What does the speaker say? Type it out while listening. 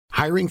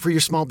Hiring for your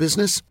small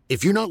business?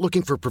 If you're not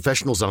looking for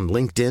professionals on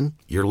LinkedIn,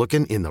 you're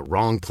looking in the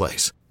wrong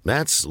place.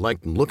 That's like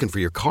looking for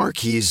your car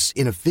keys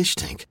in a fish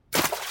tank.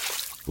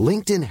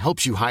 LinkedIn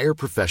helps you hire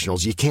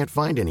professionals you can't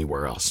find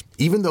anywhere else,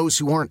 even those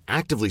who aren't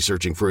actively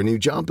searching for a new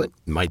job but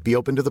might be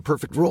open to the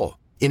perfect role.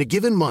 In a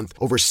given month,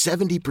 over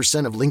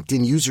 70% of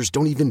LinkedIn users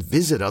don't even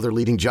visit other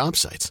leading job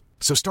sites.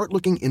 So start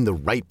looking in the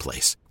right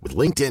place. With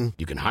LinkedIn,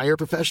 you can hire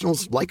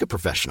professionals like a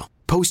professional.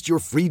 Post your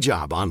free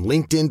job on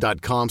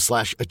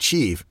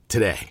linkedin.com/achieve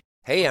today.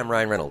 Hey, I'm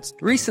Ryan Reynolds.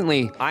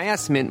 Recently, I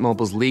asked Mint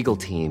Mobile's legal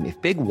team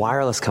if big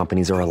wireless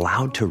companies are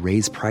allowed to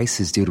raise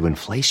prices due to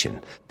inflation.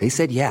 They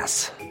said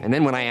yes. And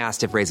then when I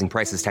asked if raising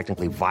prices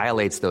technically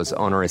violates those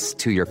onerous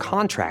two-year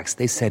contracts,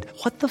 they said,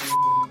 "What the f***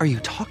 are you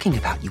talking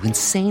about, you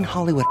insane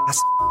Hollywood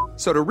ass?"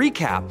 So to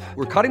recap,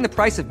 we're cutting the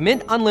price of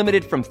Mint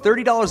Unlimited from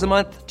 $30 a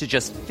month to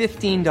just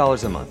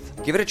 $15 a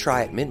month. Give it a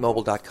try at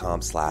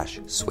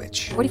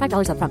mintmobile.com/switch.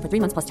 $45 up front for 3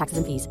 months plus taxes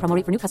and fees. Promo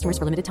rate for new customers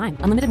for limited time.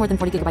 Unlimited more than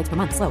 40 gigabytes per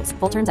month. Slows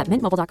full terms at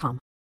mintmobile.com.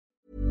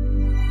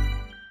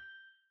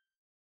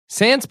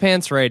 Sans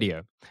Pants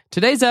Radio.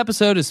 Today's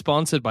episode is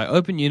sponsored by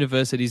Open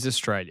Universities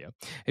Australia.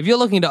 If you're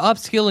looking to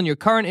upskill in your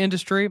current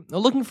industry or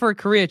looking for a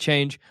career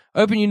change,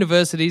 Open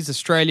Universities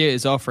Australia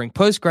is offering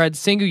postgrad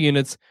single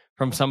units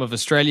from some of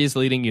Australia's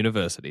leading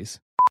universities.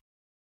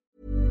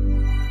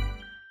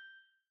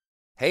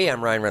 Hey,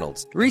 I'm Ryan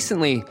Reynolds.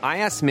 Recently, I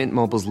asked Mint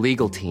Mobile's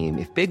legal team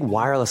if big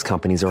wireless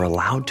companies are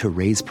allowed to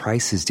raise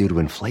prices due to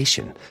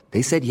inflation.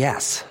 They said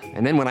yes.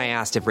 And then when I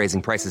asked if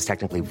raising prices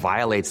technically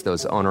violates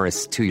those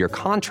onerous two-year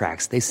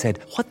contracts, they said,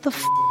 "What the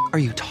f*** are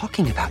you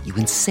talking about, you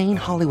insane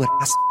Hollywood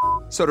ass?"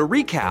 So to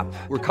recap,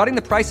 we're cutting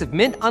the price of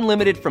Mint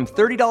Unlimited from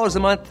 $30 a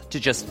month to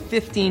just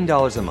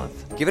 $15 a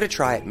month. Give it a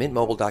try at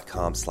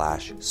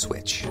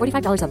mintmobile.com/switch.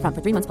 $45 up front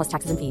for 3 months plus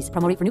taxes and fees.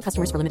 Promo rate for new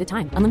customers for limited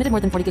time. Unlimited more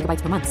than 40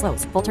 gigabytes per month.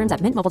 Slows full terms at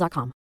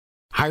mintmobile.com.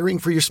 Hiring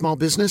for your small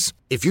business?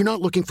 If you're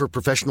not looking for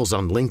professionals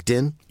on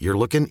LinkedIn, you're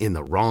looking in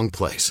the wrong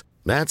place.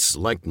 That's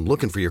like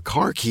looking for your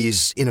car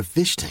keys in a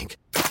fish tank.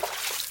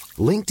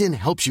 LinkedIn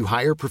helps you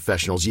hire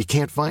professionals you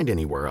can't find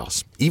anywhere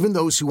else, even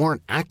those who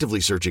aren't actively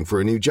searching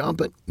for a new job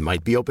but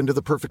might be open to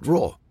the perfect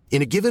role.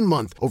 In a given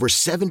month, over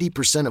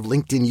 70% of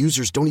LinkedIn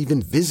users don't even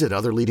visit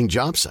other leading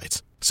job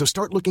sites. So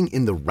start looking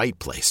in the right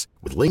place.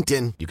 With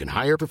LinkedIn, you can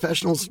hire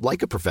professionals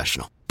like a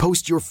professional.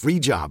 Post your free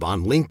job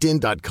on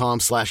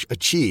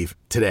linkedin.com/achieve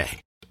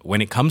today.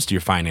 When it comes to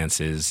your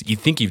finances, you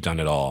think you've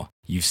done it all.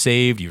 You've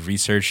saved, you've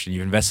researched, and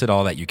you've invested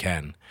all that you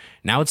can.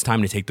 Now it's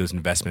time to take those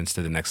investments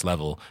to the next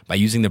level by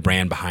using the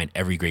brand behind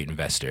every great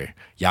investor,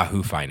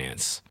 Yahoo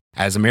Finance.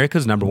 As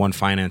America's #1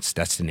 finance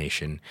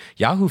destination,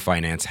 Yahoo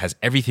Finance has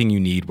everything you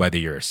need, whether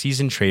you're a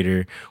seasoned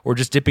trader or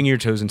just dipping your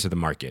toes into the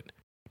market.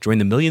 Join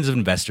the millions of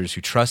investors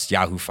who trust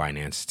Yahoo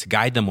Finance to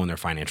guide them on their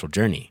financial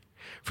journey.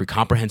 For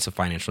comprehensive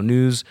financial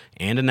news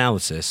and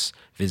analysis,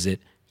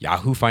 visit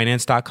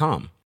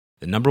yahoofinance.com,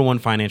 the #1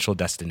 financial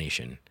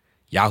destination,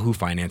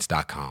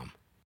 yahoofinance.com.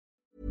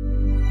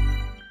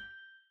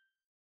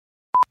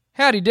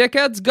 Howdy,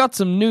 dickheads. Got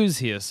some news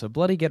here, so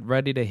bloody get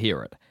ready to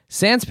hear it.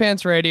 Sans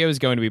Pants Radio is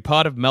going to be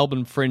part of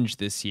Melbourne Fringe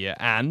this year,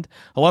 and,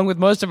 along with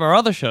most of our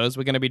other shows,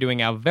 we're going to be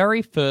doing our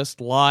very first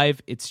live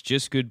It's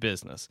Just Good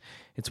Business.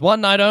 It's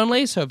one night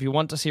only, so if you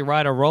want to see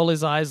Ryder roll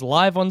his eyes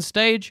live on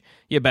stage,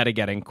 you better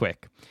get in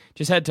quick.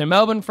 Just head to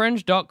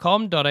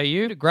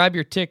melbournefringe.com.au to grab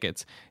your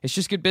tickets. It's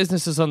Just Good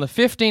Business is on the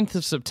 15th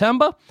of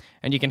September,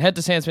 and you can head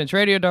to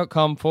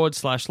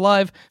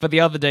sanspantsradio.com/live for the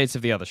other dates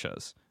of the other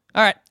shows.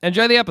 All right,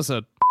 enjoy the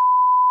episode.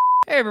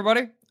 Hey, everybody,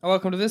 and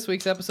welcome to this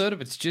week's episode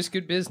of It's Just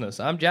Good Business.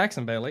 I'm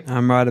Jackson Bailey.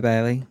 I'm Ryder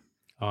Bailey.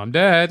 I'm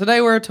Dad.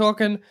 Today we're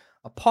talking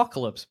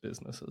apocalypse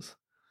businesses.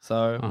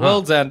 So,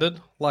 world's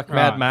ended, like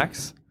Mad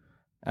Max.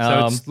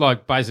 So it's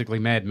like basically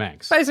Mad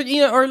Max.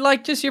 Basically, or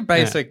like just your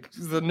basic,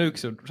 the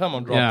nukes,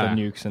 someone dropped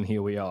the nukes and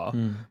here we are.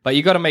 But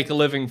you got to make a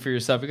living for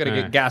yourself. You got to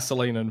get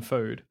gasoline and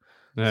food.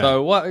 Yeah.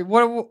 So what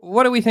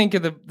do we think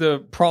of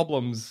the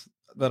problems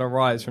that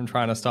arise from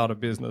trying to start a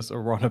business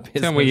or run a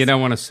business? Tell me you don't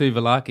want a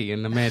souvlaki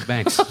in the Mad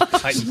Max.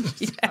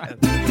 Yeah.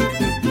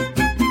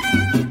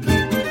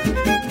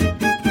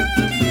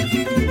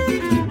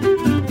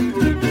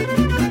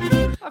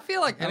 I feel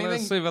like A little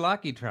anything.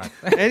 souvlaki truck.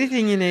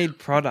 Anything you need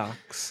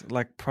products,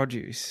 like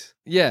produce.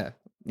 Yeah.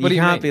 You What do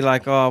you can't mean? be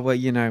like, oh, well,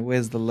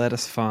 where's the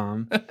lettuce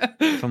farm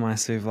for my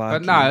souvlaki?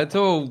 But no, it's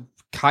all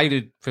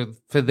catered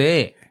for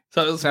there.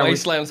 So it's So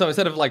wasteland. So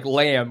instead of like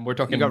lamb, we're You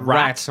talking got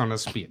rats on a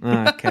spit.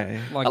 Okay.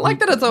 I like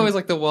that it's always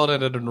like the world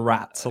ended in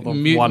rats or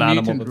the one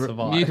animal that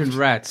survived. Mutant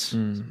rats.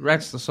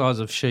 Rats the size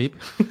of sheep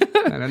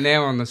and are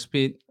now on the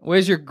spit.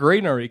 Where's your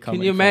greenery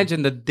coming Can you from?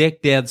 imagine the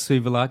decked out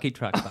souvlaki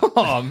truck?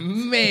 Oh,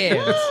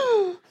 man.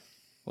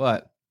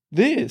 What?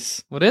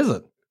 This. What is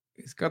it?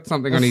 He's got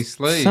something on his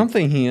sleeve.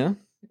 Something here.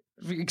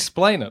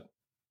 Explain it.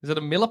 Is it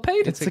a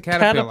millipede? It's a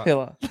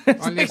caterpillar.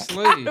 on your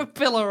sleeve.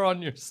 Caterpillar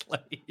on your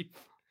sleeve.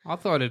 I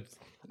thought it.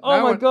 Oh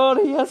no my one- God,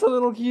 he has a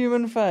little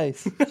human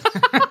face.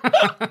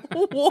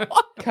 What?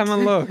 Come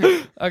and look.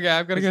 Okay,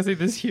 I'm going to go see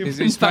this human Is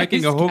he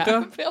smoking face a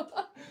hookah?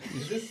 caterpillar.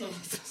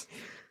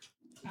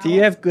 Do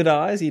you have good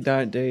eyes? You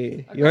don't, do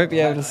you? You won't be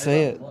able to see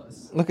it.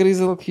 Look at his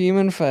little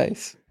human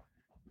face.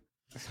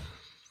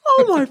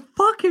 Oh my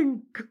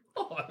fucking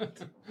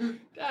god!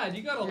 Dad,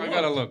 you gotta look. I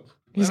gotta look.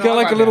 He's got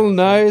like a little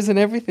nose and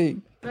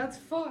everything. That's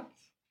fucked.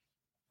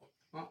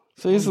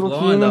 See his little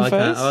Blind, human I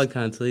face?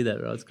 can't see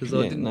that, right? Because I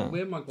Yeah, didn't no.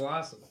 Where are my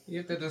glasses? You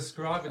have to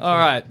describe it. All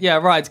right, yeah,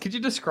 right. Could you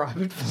describe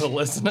it for the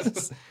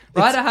listeners?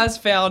 Ryder has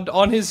found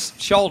on his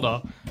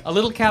shoulder a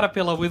little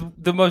caterpillar with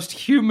the most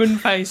human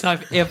face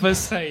I've ever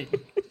seen.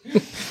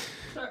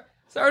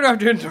 Sorry to have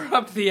to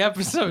interrupt the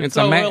episode It's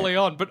so a man. early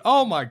on, but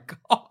oh my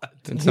god.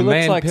 It's He a looks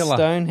man like pillar.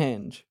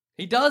 Stonehenge.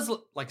 He does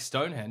look like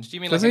Stonehenge. Do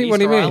you mean Does like he? an What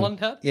do Easter you mean? Island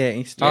head? Yeah,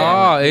 he's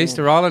Oh,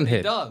 Easter Island He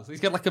head. does. He's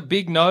got like a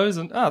big nose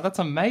and that's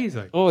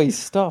amazing. Oh, he's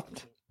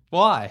stopped.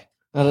 Why?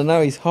 I don't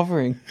know, he's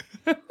hovering.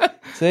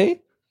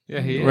 See? Yeah,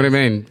 he is. What do you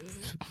mean?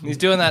 He's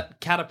doing that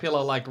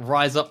caterpillar like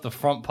rise up the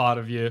front part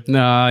of you.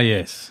 No,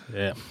 yes.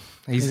 Yeah.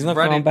 He's not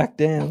ready. going back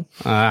down.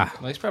 Ah,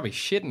 Well, he's probably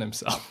shitting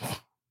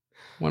himself.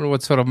 wonder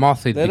what sort of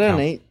moth he'd They become.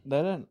 don't eat.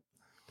 They don't.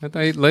 Don't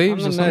they eat I'm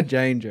leaves or no something?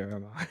 danger,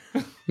 am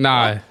I? No,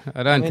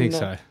 I don't mean, think no.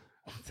 so.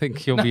 I think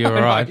he'll be No,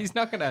 all right. he's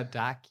not going to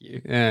attack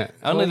you. Yeah.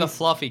 Only the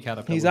fluffy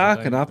caterpillar. He's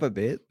arcing up a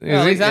bit.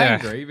 Well, Is he's it? Yeah.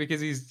 angry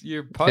because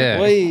you're poking.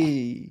 Yeah.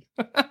 Whee!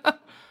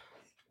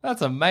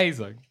 That's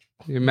amazing.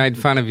 You made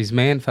fun of his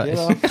man face. Get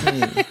off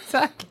me.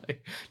 Exactly.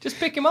 Just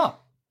pick him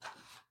up.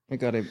 I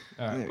got him.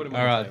 All right, put him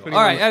All on right, the put table. him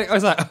All on right, I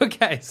was like,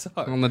 okay, so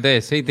On the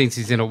desk. He thinks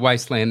he's in a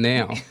wasteland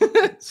now.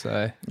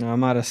 So No, I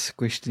might have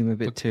squished him a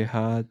bit too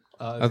hard.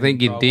 I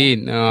think you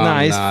did. Oh, no,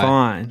 he's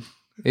fine.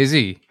 Is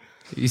he?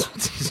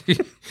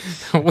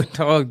 I went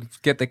to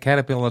get the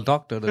caterpillar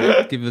doctor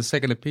to give a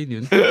second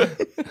opinion. Yeah,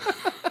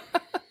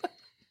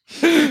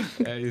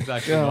 he's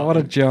actually Oh, not. what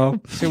a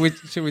job. Should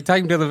we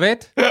take him to the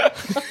vet?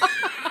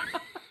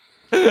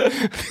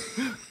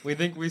 We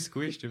think we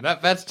squished him.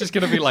 That vet's just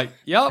going to be like,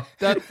 yep,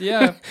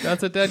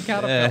 that's a dead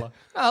caterpillar.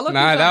 Oh, look, No,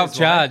 he's on they'll his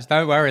way. charge.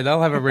 Don't worry.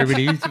 They'll have a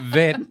remedy.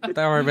 Vet. Don't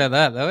worry about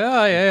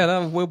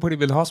that. We'll put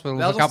him in hospital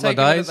They'll for a just couple of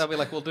take him in, days. they'll be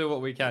like, we'll do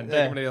what we can. Take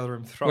Yeah. him to the other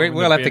room, throw We- him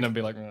we'll in have the to- bin and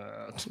be like,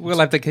 "Ugh." We'll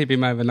have to keep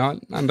him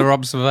overnight under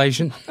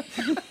observation.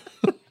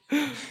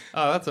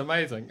 Oh, that's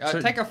amazing.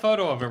 Take a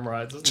photo of him,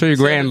 right? $2,000 Send it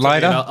to me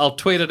later. and I'll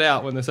tweet it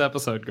out when this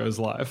episode goes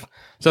live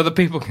so that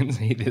people can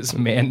see this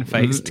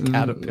man-faced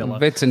caterpillar.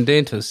 Vets and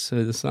dentists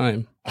are the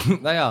same.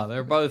 They are.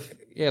 They're both.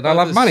 Yeah, they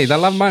love money. They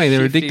love money.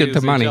 They're addicted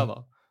to money.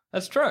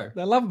 That's true.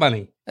 They love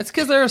money. It's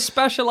because they're a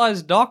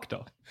specialized doctor.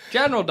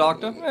 General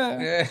doctor.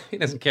 Yeah, he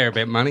doesn't care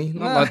about money.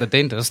 Not like the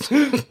dentist.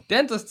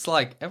 Dentist's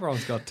like,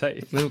 everyone's got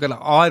teeth. They've got an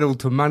idol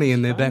to money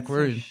in their back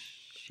room.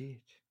 Shit.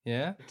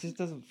 Yeah? It just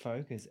doesn't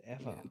focus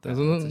ever.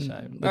 Doesn't It's a it?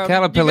 shame. The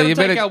caterpillar, you you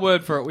take better. our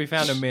word for it. We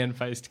found a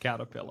man-faced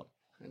caterpillar.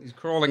 He's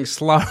crawling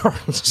slower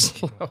and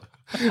slower.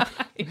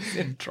 He's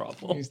in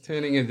trouble. He's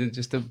turning into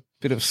just a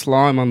bit of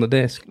slime on the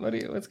desk.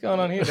 What's going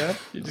on here, Dad?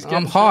 You just I'm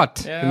getting hot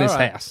shit? Yeah, in this all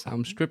right. house.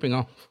 I'm stripping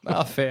off.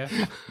 Oh, fair.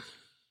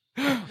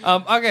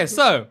 Okay,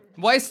 so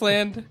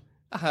Wasteland.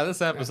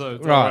 This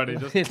episode's Right. already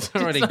just It's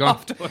already just gone.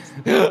 off to us.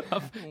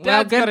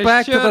 Dad's get got his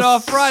back to shirt the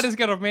off. Ryder's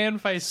got a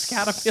man-faced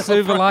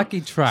caterpillar.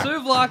 Suvalaki truck.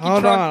 Souvlaki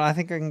Hold truck. on, I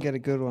think I can get a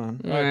good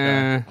one.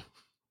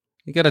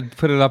 You got to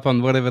put it up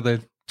on whatever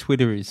the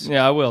Twitter is.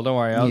 Yeah, I will. Don't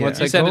worry. Yeah. Once you What's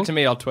it send it called? to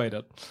me, I'll tweet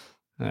it.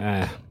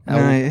 No,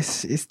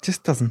 it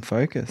just doesn't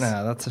focus.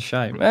 Nah, that's a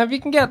shame. If you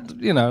can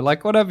get,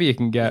 like whatever you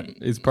can get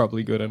is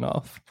probably good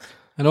enough.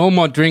 And all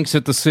my drinks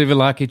at the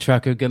Suvalaki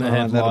truck are going to Oh,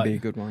 have that'll like be a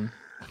good one.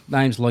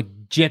 names like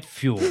jet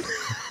fuel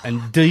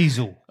and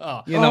diesel.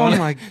 You know, oh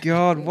my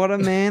god, what a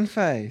man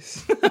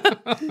face!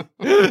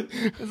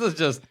 This is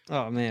just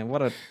Oh man,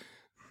 what a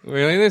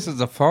Really, this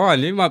is a fine.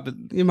 You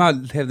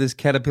might have this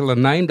caterpillar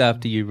named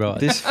after you, right?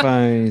 this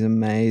phone is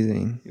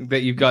amazing.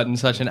 that you've gotten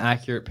such an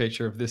accurate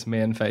picture of this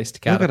man-faced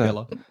Look at it.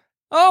 caterpillar.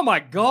 Oh my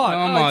god!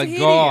 oh my it's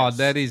god, hideous.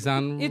 that is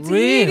unreal. It's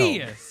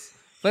hideous.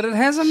 But it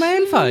has a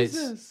man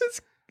face.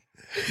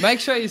 Make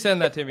sure you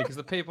send that to me because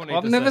the people need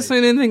I've to never see.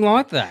 seen anything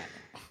like that.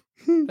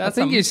 I That's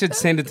think you should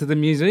send it to the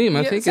museum.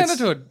 I think send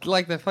it's it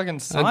to the fucking a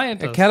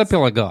scientist.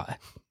 caterpillar guy.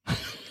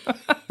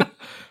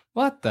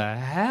 What the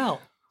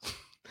hell?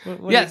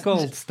 What Yes. do you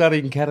call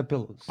studying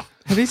caterpillars?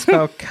 How do you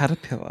spell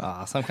caterpillar?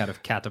 Ah, some kind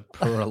of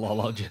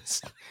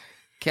caterpillarologist.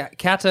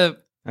 Cata,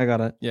 I got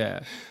it.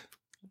 yeah.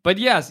 But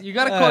yes, you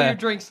got to call your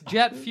drinks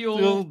jet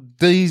fuel,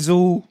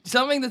 Diesel,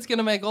 something that's going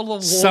to make all the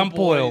warm sump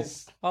oil.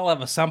 boys. I'll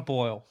have a sump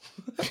oil.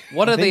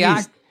 What are the think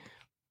act?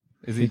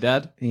 Is he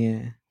dead?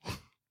 Yeah,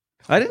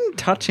 I didn't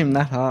touch him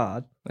that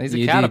hard. He's a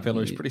You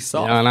caterpillar. did- He's pretty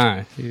soft. Yeah, I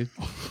know.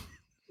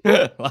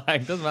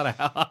 Like, doesn't matter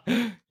how,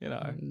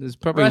 There's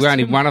probably Rest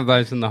only in- one of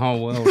those in the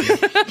whole world.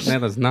 Now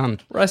there's none.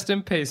 Rest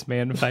in peace,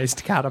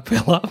 man-faced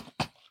caterpillar.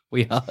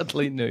 We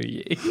hardly knew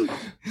ye.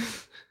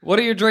 What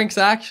are your drinks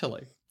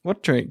actually?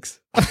 What drinks?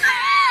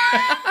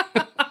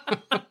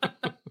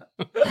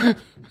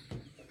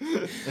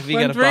 Have you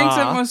When got a drinks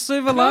at bar? my Oh,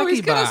 Suvalaki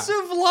he's got a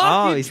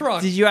bar. souvlaki he's-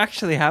 truck. did you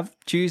actually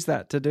choose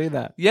that to do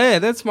that? Yeah,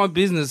 that's my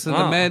business in the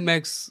Oh. Mad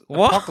Max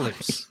What?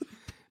 apocalypse.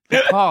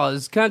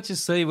 Because can't you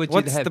see what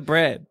What's you'd have? the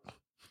bread?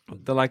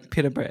 They're like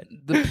pita bread.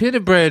 The pita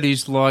bread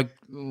is like,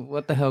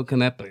 what the hell can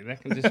that be?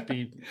 That can just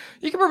be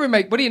You can probably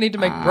make. What do you need to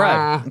make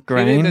bread?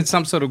 Grain. It's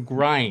some sort of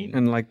grain.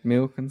 And like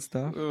milk and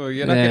stuff. Oh,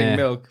 you're not Yeah. getting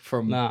milk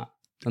from. No,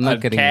 I'm not A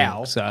getting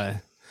cow. milk.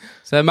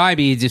 So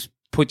maybe you just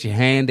put your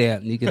hand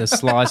out and you get a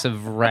slice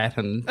of rat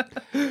and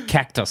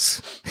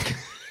cactus.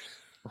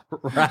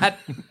 Rat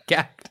and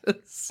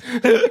cactus.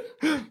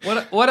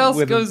 What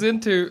else goes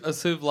into a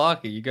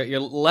souvlaki? You got your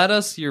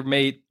lettuce, your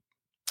meat,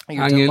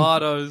 your Onion.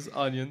 tomatoes,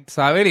 onions.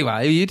 So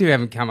anyway, you two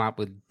haven't come up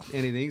with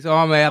anything. So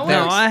I'm out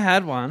there. No, I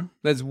had one.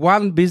 There's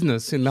one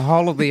business in the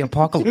whole of the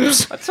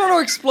apocalypse. I'm trying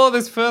to explore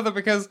this further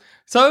because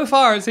so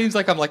far it seems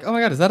like I'm like, oh my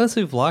god, is that a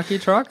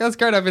souvlaki truck? That's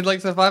great. I've been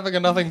like surviving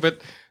on nothing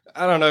but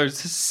I don't know,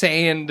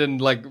 sand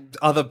and like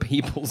other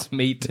people's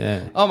meat.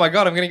 Yeah. Oh my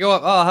god, I'm gonna go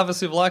up. Oh, I'll have a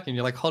souvlaki, and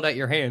you're like, hold out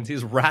your hands.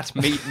 Here's rat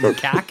meat and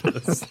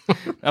cactus.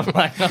 I'm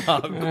like,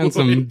 oh, And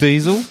some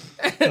diesel.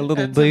 A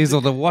little diesel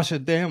to wash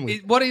it down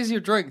with. What is your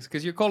drinks?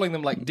 Because you're calling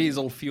them like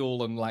diesel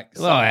fuel and like.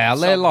 Well,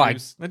 they're like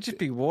That'd just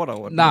be water.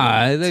 wouldn't No,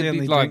 it? It's they'd the be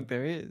only like- drink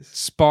there is.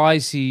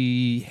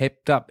 spicy,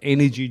 hepped up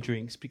energy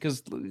drinks.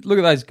 Because look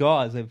at those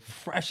guys. They're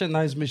fresh in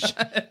those machines.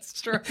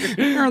 That's true.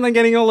 Where are they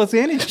getting all this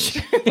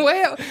energy?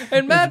 Well,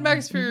 in Mad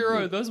Max Fury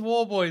Road, those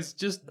war boys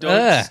just don't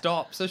Ugh.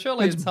 stop. So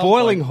surely It's at some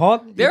boiling point-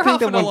 hot. They're You think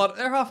huffing they a want- lot.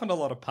 They're huffing a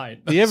lot of paint.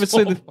 You ever those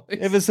seen, war them, boys.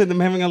 ever seen them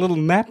having a little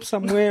nap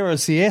somewhere or a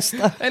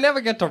siesta? They never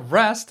get to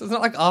rest. It's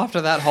not like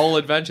after that whole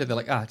adventure, they're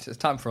like, it's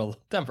time for a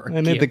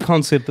I need the kip.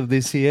 concept of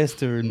this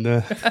siesta and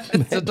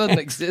It doesn't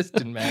exist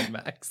in Mad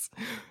Max.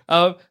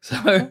 So,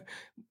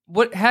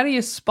 how do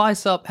you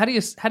spice up? How do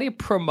you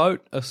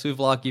promote a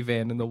souvlaki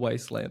van in the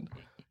wasteland?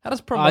 How does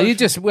Oh,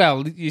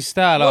 promotion? you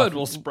start off word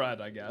will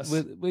spread, I guess.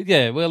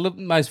 the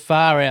most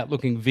far out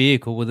looking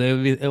vehicle with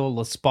all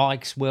the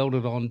spikes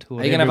welded onto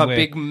it. Are you gonna have a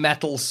everywhere. big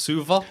metal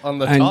suva on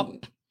the And-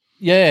 top?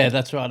 Yeah,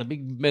 that's right. A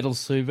big metal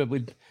suva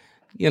with,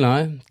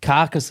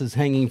 carcasses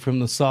hanging from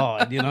the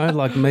side,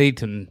 like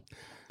meat and.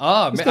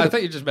 Oh, I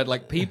thought you just meant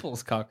like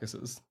people's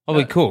carcasses. Oh,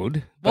 we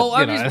could. Well,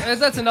 but,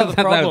 that's another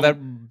problem.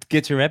 that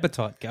gets your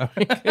appetite going.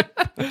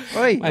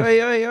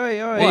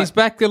 Oi. He's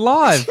back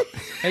alive.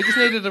 He just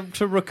needed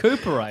to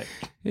recuperate.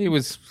 He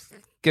was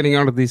getting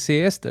onto the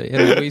siesta. He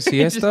had a wee He just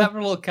siesta. having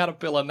a little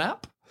caterpillar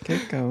nap.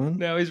 Keep going.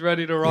 Now he's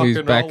ready to rock He's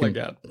and back roll in-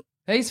 again.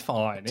 He's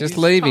fine. Just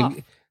He's leave him.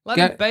 tough. Let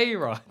Go- him be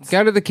right.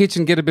 Go to the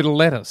kitchen, get a bit of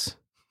lettuce.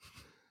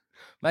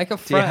 Make a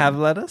Do you friend. have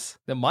lettuce?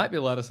 There might be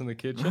lettuce in the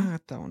kitchen. I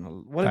don't want to.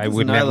 What They if there's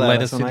wouldn't no have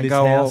lettuce and in I this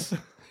go house.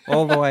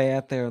 all the way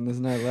out there and there's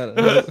no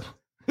lettuce?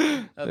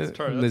 That's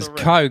true. There's That's a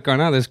risk. Coke. I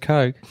know there's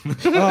Coke.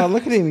 Oh,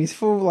 look at him. He's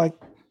full like.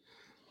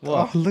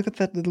 Oh, look at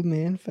that little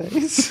man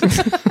face.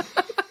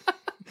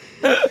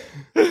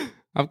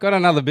 I've got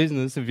another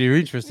business if you're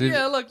interested.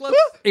 Yeah, look. Let's,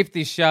 If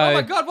this show. oh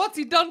my God, what's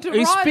he done to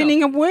He's Ryder?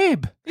 spinning a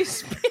web. He's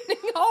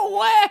spinning a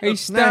web.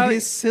 He's no, starting.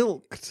 he's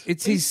silked.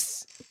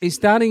 He's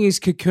starting his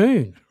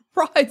cocoon.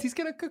 Right, he's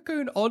going to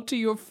cocoon onto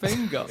your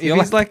finger. If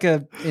he's like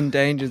a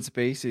endangered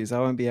species, I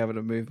won't be able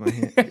to move my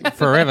hand.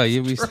 Forever.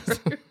 You'll be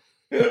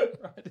Right,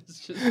 it's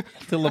just,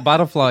 till the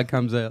butterfly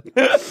comes out.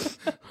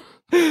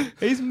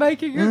 he's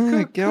making a Ah,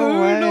 cocoon go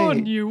away.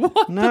 on you.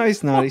 What? No,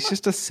 he's not. He's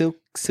just a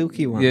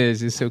silky one. Yeah,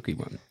 it's a silky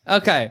one.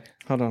 Okay.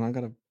 Hold on, I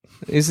gotta.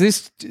 Is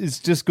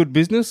just good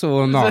business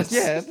or not?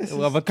 Yeah, this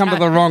Well, I've come to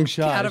the wrong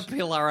show.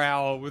 Caterpillar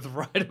Hour with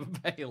Ryder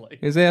Bailey.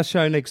 Is our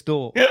show next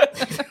door?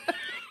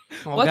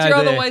 I'll What's go your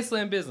other there.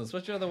 wasteland business?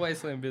 What's your other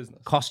wasteland business?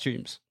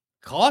 Costumes.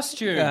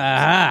 Costumes.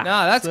 Ah.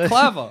 No, that's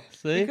clever.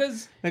 See?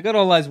 Because They got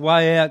all those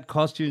way out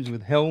costumes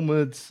with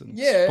helmets and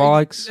yeah,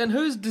 spikes, and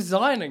who's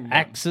designing them?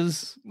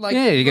 axes. Like-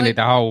 Yeah, you're gonna like- need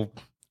the whole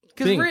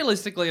Because thing.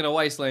 realistically, in a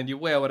wasteland, you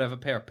wear whatever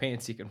pair of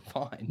pants you can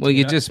find. Well,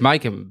 you know? just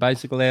make them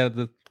basically out of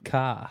the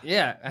car.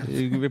 yeah.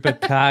 You rip a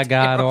car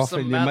guard Tear off some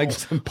and you metal, make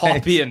some pop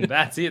pants. in.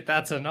 That's it.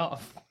 That's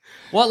enough.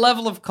 What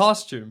level of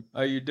costume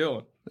are you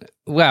doing?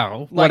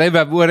 Well,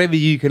 whatever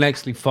you can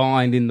actually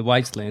find in the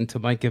wasteland to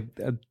make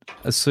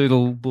a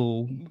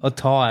suitable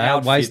attire,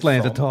 Outfit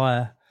wasteland from.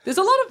 attire, There's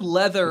a lot of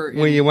leather. In,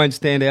 where you won't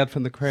stand out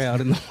from the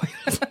crowd in the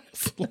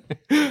wasteland.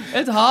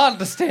 It's hard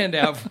to stand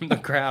out from the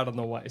crowd in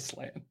the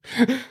wasteland.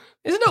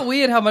 Isn't it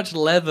weird how much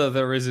leather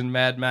there is in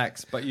Mad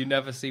Max, but you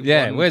never see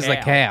Yeah, one where's the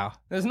cow?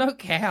 There's no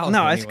cows.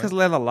 No, it's anywhere. because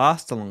leather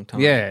lasts a long time.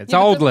 Yeah, it's Yeah,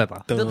 but old the-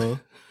 leather.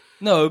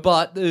 No,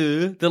 but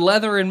the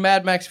leather in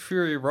Mad Max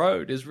Fury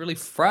Road is really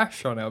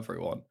fresh on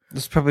everyone.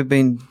 It's probably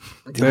been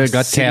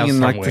got sitting cows in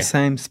like somewhere. the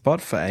same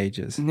spot for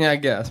ages. Yeah, I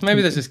guess.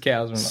 Maybe there's just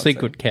cows. We're not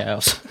Secret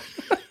cows.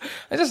 seeing.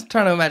 I'm just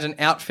trying to imagine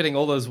outfitting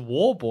all those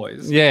war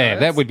boys. Yeah, You know, that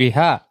that's- would be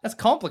hard. That's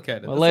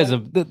complicated. Well,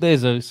 That's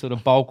there's a sort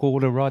of bulk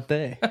order right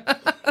there.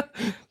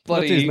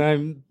 What's his bloody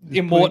name?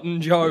 Immortan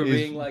Joe is-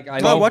 being like, I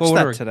Bulk watched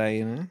ordering. that today,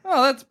 you know.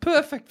 oh, that's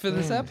perfect for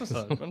this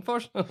episode.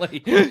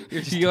 Unfortunately, you're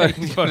just You're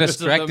taking photos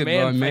distracted of the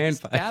by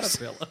man-faced man-face.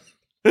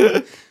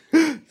 caterpillar.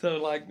 So,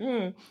 like,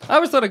 I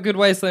always thought a good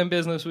wasteland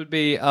business would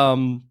be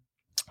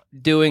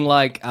doing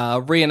like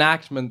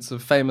reenactments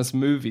of famous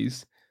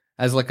movies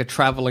as like a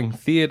traveling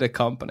theater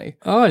company.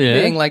 Oh, yeah.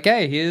 Being like,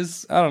 hey,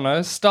 here's, I don't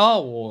know,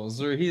 Star Wars,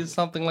 or here's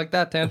something like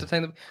that to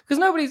entertain them. Because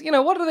nobody's,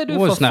 what do they do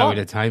Well, for it's no fun?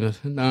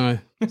 entertainment. No,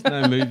 it's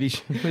no movie.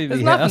 movie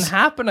There's nothing house.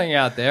 happening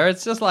out there.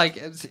 It's just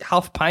like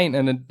huff paint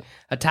and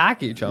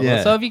attack each other.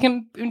 Yeah. So if you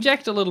can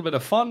inject a little bit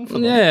of fun for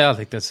them. Yeah, I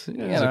think that's you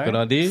a know, good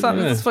idea. so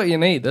yeah. That's what you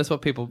need. That's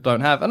what people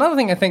don't have. Another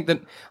thing I think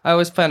that I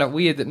always found it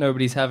weird that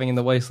nobody's having in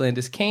the wasteland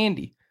is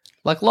candy,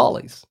 like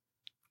lollies.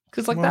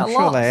 Because like Well, that I'm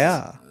sure they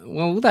lasts. are.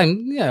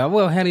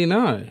 Well, how do you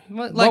know?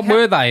 Like what how-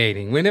 were they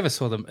eating? We never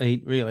saw them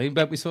eat, really,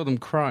 but we saw them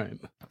chrome.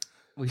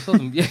 We saw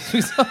them. Yeah,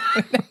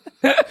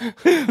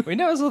 we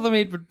never saw them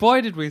eat, but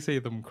boy, did we see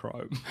them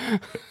chrome.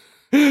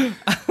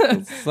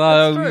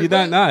 So true, you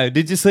don't know.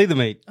 Did you see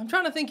them eat? I'm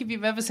trying to think if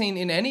you've ever seen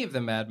in any of the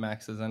Mad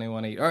Maxes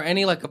anyone eat, or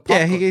any like a Yeah,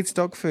 popcorn. he eats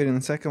dog food in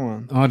the second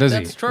one. Oh, does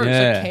That's he? true.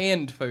 Yeah. So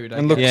canned food. I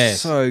And guess. looks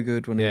Yes. so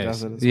good when he Yes.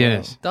 does it as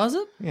Yes. Does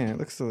it? well. Yeah, it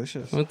looks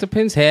delicious. Well, it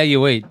depends how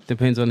you eat.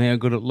 Depends on how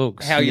good it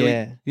looks. How you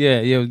yeah.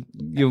 Yeah,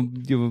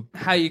 you.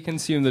 how you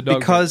consume the dog.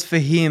 Because for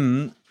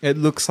him, it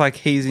looks like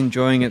he's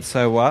enjoying it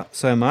so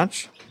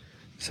much,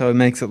 so it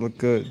makes it look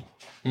good. food.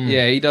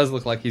 Yeah, he does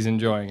look like he's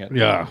enjoying it.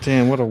 Yeah.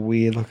 Damn, what a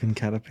weird looking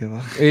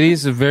caterpillar. It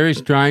is a very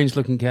strange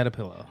looking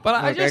caterpillar. But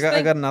I Look, just I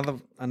think, got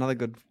another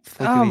good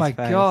flick oh of his my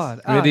face. god,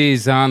 It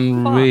is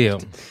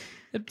unreal.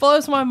 It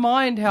blows my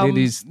mind how It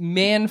is-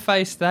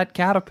 man-faced that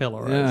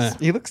caterpillar Yeah. is.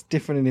 He looks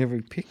different in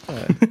every pic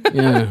though.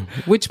 Yeah.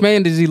 Which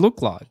man does he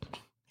look like?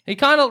 He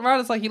kind of, right,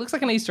 it's like he looks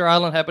like an Easter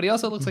Island head, but he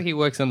also looks like he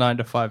works a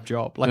 9-to-5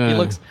 job. Like he Yeah.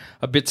 looks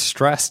a bit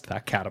stressed,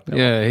 that caterpillar.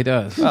 Yeah, he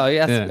does. Oh, he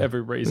has Yeah. every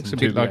reason Looks a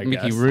to, bit like I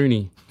Mickey guess.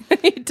 Rooney.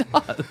 He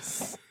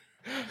does.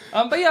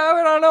 But yeah,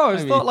 I don't know. I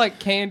just thought like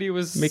candy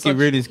was Mickey such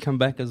Rooney's come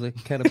back as a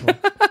caterpillar.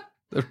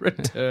 the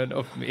return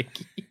of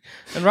Mickey.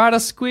 And Ryder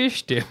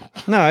squished him.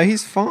 No,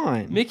 he's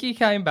fine. Mickey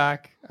came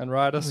back and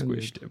Ryder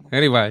squished him.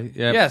 Anyway,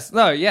 yeah.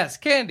 Yes,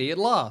 candy, it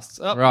lasts.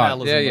 Oh, Right.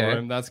 Mel is Yeah, in the yeah.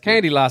 room. That's good.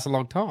 Candy lasts a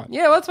long time.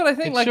 Yeah, that's what I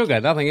think. It's Like,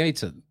 sugar. Nothing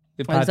eats it.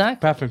 Exactly.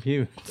 Apart from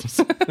humans.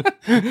 So,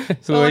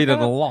 So like, we eat I it a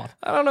don't- lot.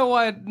 I don't know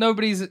why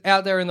nobody's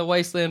out there in the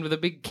wasteland with a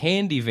big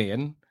candy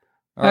van.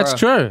 Or That's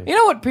true. You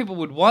know what people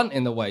would want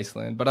in the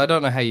wasteland, but I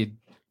don't know how you'd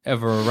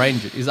ever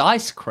arrange it, is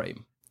ice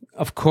cream.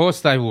 Of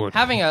course they would.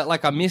 Having a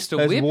Mr.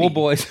 Those Whippy. war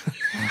boys.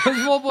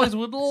 Those war boys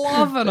would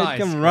love an They'd ice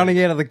come cream. running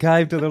out of the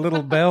cave to the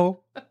little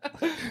bell.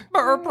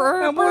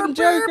 I wasn't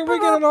joking. We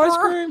get an ice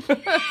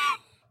cream.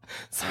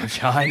 So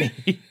shiny.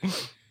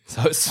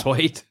 So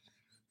sweet.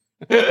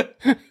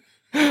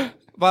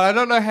 But I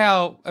don't know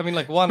how, I mean,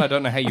 like, one, I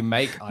don't know how you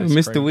make ice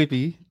Mr. cream.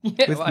 Whippy.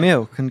 Yeah, With like-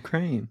 milk and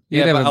cream.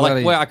 Yeah, You'd but have a I, like,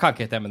 bloody- well, I can't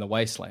get them in the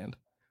wasteland.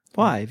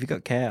 Why? Have you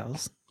got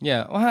cows?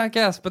 Yeah, well, I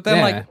guess. But then,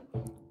 Yeah. like,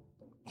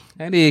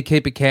 How do you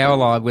keep a cow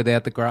alive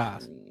without the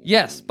grass?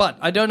 yes, but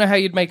I don't know how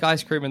you'd make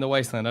ice cream in the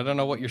wasteland. I don't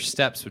know what your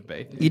steps would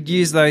be. You'd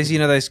use those,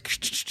 those.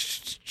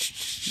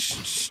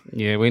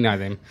 Yeah, we know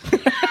them.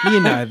 You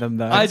know them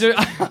though. I do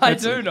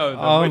know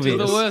them, which is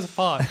the obvious. worst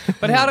part.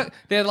 But how do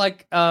they're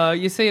like?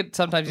 You see it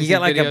sometimes. You You see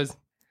get like videos.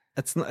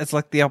 It's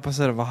like the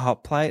opposite of a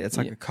hot plate. It's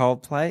like a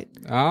cold plate.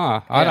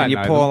 Ah, I don't And you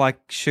know. pour them. like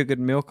sugared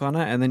milk on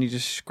it, and then you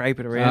just scrape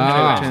it around Ah. until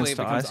it Actually, turns it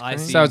to becomes ice cream.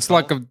 icy. So it's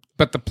like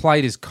but the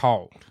plate is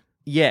cold.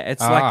 Yeah,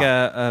 it's Ah. like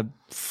a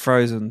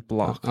frozen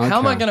block. How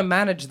am I Okay. going to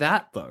manage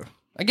that though?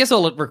 I guess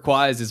all it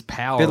requires is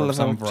power Bit of of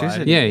some electricity.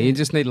 variety. Yeah, you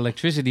just need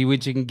electricity,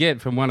 which you can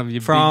get from one of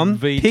your From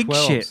big pig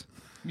V12s. shit.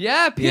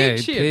 Yeah, pig Yeah,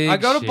 shit. pig I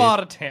go to shit.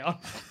 Bartertown.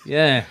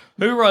 Yeah.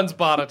 Who runs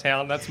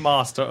Bartertown? That's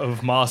Master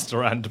of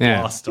Master and Yeah.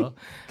 Blaster.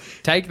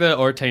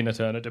 Or Tina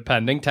Turner,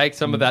 depending. Take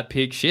some of that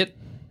pig shit,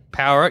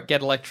 power it,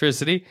 get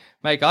electricity,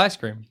 make ice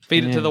cream,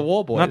 feed it to the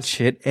war boys. Not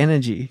shit,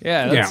 energy.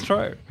 Yeah, that's Yeah.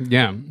 true.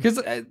 Yeah. Because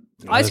ice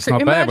That's cream.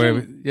 not bad.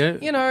 Imagine, Yeah.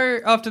 you know,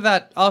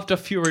 after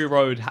Fury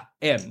Road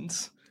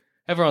ends,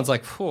 everyone's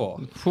like,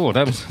 "Phew, Phew,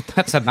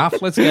 that's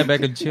enough. Let's go back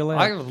and chill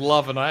I out. would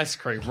love an ice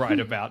cream right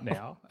about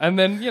now." And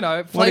then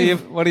What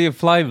are your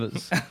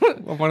flavors?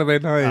 What are their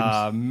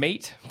names?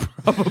 meat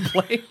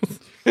probably,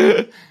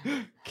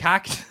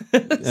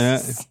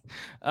 cactus.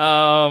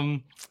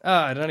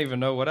 I don't even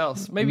know what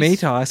else. Maybe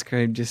Meat ice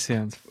cream just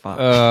sounds fun.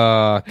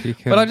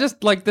 But I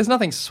just like there's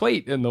nothing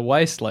sweet in the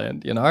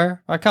wasteland, you know?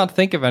 I can't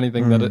think of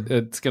anything that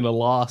it's going to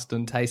last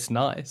and taste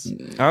nice.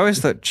 I always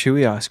thought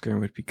chewy ice cream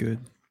would be good.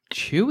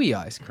 Chewy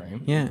ice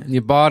cream. Yeah.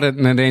 You bite it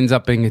and it ends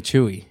up being a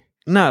chewy.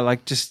 No,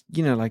 like just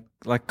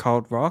like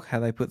Cold Rock, how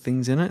they put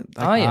things in it.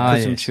 Like, Oh, yeah.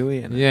 put some yes.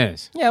 chewy in it.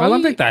 Yes. Yeah, well,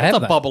 I think they it's have a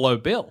that. Bubble O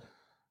Bill.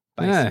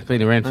 Yeah, it's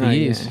been around for Oh,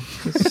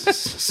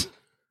 years.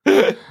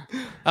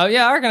 Oh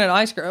yeah, I reckon an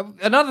ice cream.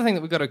 Another thing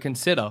that we've got to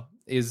consider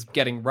is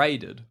getting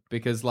raided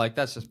because like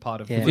that's just part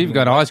of. Yeah. If you've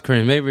got ice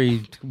cream,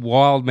 every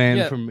wild man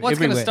Yeah, from what's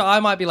going to everywhere. start? I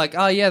might be like,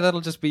 oh yeah,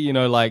 that'll just be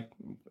like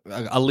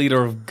a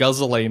liter of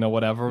guzzling or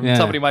whatever. And Yeah.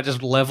 somebody might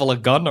just level a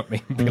gun at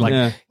me and be like,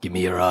 Yeah. "Give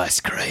me your ice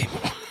cream,"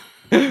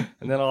 and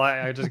then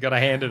I just got to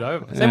hand it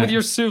over. Same with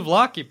your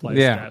souvlaki place,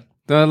 Yeah.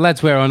 Dad.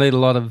 That's where I need a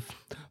lot of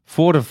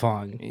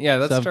fortifying. Yeah,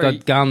 that's so I've true.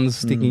 got guns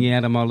sticking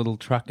out of my little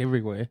truck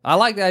everywhere. I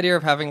like the idea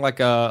of having like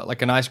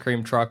an ice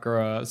cream truck or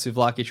a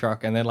souvlaki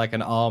truck, and then like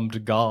an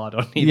armed guard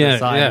on either Yeah,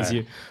 side yeah. as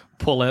you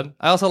pull in.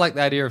 I also like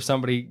the idea of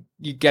somebody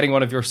you getting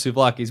one of your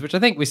souvlakis, which I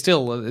think we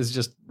still is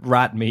just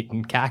rat meat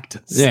and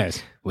cactus.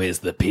 Yes. Where's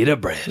the pita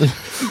bread?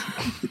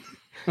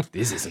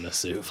 This isn't a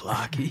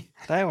souvlaki.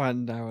 They won't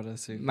know what a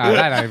soup. No, they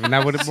don't even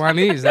know what one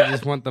is. They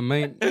just want the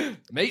meat.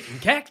 Meat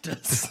and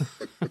cactus.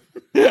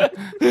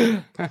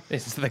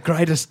 This is the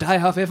greatest day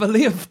I've ever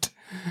lived.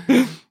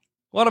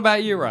 What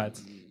about you,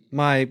 Rides?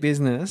 My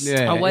business.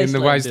 Yeah, A in the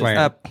wasteland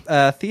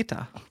wasteland.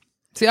 Theatre.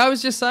 See, I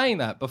was just saying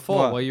that before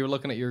What? while you were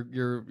looking at your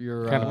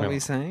What are we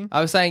saying?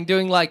 I was saying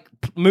doing like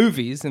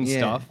movies and Yeah.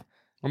 stuff.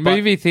 A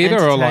movie theatre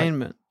or like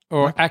Entertainment.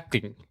 or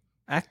acting.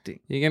 Acting.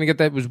 You're going to get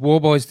that with War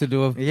Boys to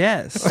do a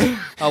Yes.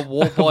 A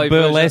war boy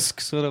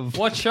burlesque sort of. version.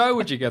 What show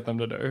would you get them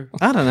to do?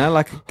 I don't know,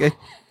 like a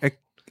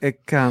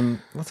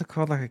what's it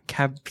called? Like a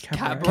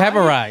cabaret.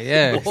 Cabaret,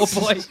 yeah. War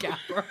boy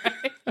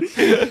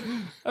cabaret.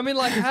 I mean,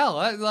 like hell.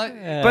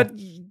 But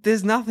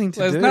there's nothing to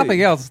There's do.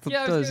 nothing else. To,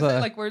 Yeah, I was gonna say,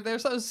 like they're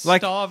so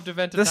like, starved of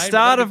the entertainment.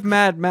 start of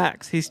Mad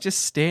Max, he's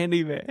just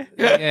standing there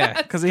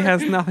yeah. because he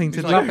has nothing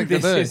to do. nothing to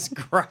this do. is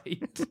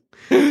great.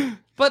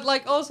 But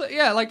like also,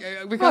 yeah, like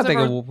I because think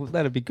everyone-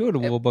 that'd be good, a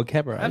War Boy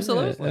Cabaret.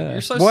 absolutely, Yeah.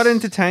 you're so What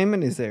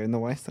entertainment is there in the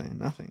wasteland?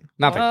 Nothing.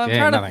 Nothing. I'm yeah,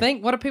 trying nothing. to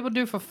think. What do people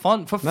do for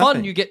fun? For fun,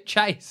 Nothing. you get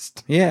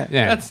chased. Yeah.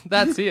 Yeah.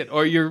 That's it.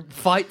 Or you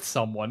fight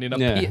someone in a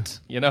Yeah. pit.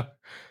 You know,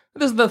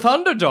 there's the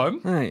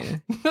Thunderdome. Oh yeah.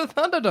 The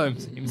Thunderdome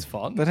seems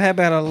fun. But how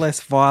about a less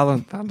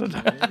violent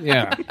Thunderdome?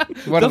 Yeah.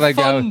 What the do they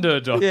go?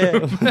 Thunderdome.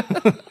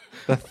 Yeah.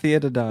 The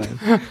theatre dome.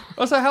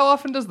 Also, how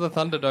often does the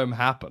Thunderdome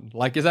happen?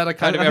 Like, is that a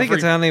kind of I think every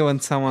it's only when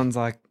someone's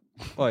like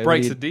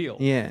breaks a deal?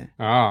 Yeah.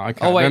 Oh,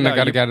 okay. Oh, wait, then no, they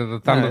got to you- go to the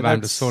Thunderdome to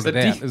that's- sort The,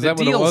 it out. Is that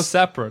what it deal's was?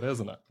 separate,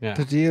 isn't it? Yeah.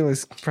 The deal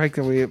is break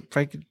the wheel.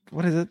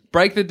 What is it?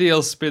 Break the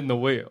deal, spin the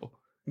wheel.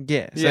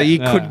 Yeah. So Yeah. you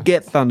could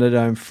get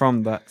Thunderdome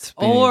from that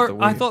spinning of the Or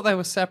wheel. I thought they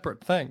were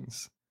separate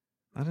things.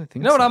 I don't think.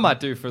 You know what so. I might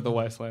do for the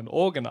Wasteland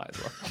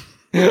organizer?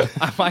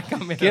 I might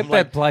come in Get and that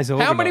like, place how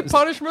many organised."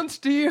 punishments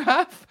do you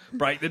have?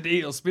 Break the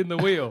deal, spin the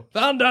wheel.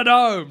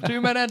 Thunderdome.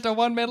 2 men enter,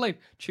 1 man leave.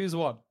 Choose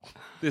one.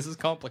 This is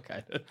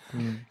complicated.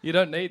 You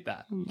don't need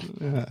that.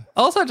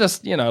 Also,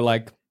 just,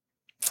 like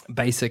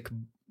basic,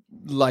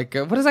 like,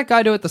 what does that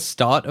guy do at the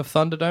start of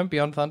Thunderdome,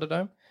 Beyond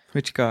Thunderdome?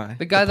 Which guy?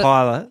 The guy that-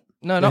 pilot.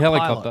 No, The not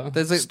helicopter. Pilot.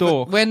 There's a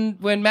Stork. when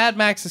Mad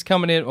Max is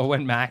coming in, or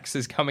when Max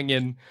is coming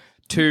in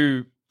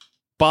to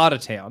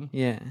Bartertown,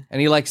 Yeah.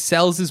 and he like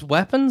sells his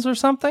weapons or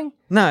something.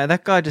 No,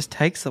 that guy just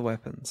takes the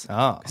weapons.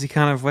 Ah, Because he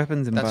can't have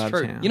weapons in that's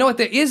true. Bardtown. You know what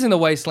there is in the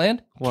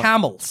Wasteland?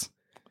 Camels.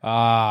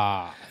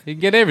 Ah, you can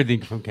get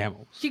everything from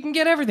camels. You can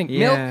get everything.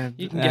 Yeah. Milk.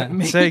 You can get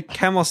meat. So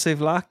camel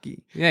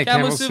souvlaki Yeah,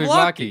 Camel camel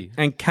souvlaki. souvlaki.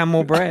 and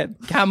camel bread.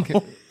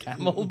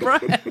 camel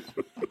bread.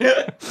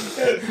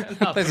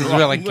 This is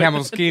really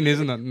camel skin,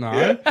 isn't it?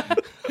 No.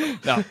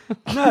 No.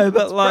 No,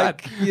 but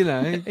like, you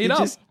Eat up.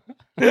 just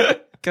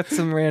got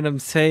some random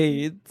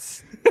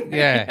seeds,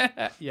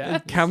 Yeah, Yeah.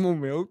 camel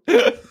milk.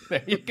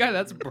 There you go.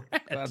 That's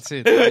bread. that's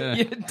it. Yeah.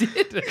 You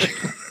did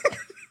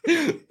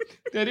it.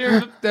 Did you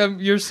hear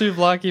your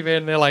souvlaki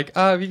man? They're like,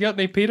 "Oh, have you got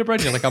any pita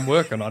bread?" You're like, "I'm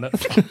working on it.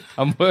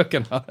 I'm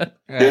working on it."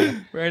 Yeah.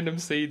 Random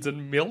seeds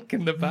and milk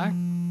in the back.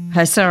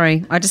 Oh,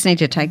 sorry. I just need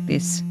to take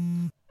this.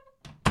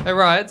 Hey,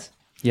 Rides.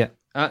 Yeah.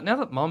 Now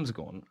that Mom's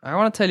gone, I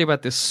want to tell you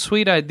about this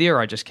sweet idea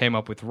I just came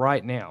up with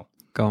right now.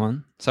 Go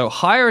on. So,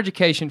 higher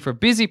education for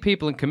busy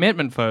people and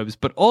commitment phobes,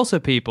 but also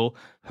people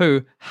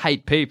who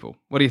hate people.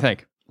 What do you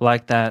think?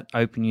 Like that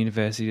Open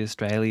University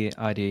Australia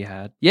idea you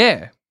had.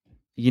 Yeah.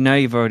 You know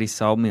you've already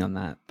sold me on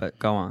that, but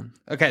go on.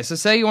 Okay, so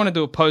say you want to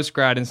do a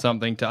postgrad in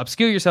something to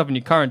upskill yourself in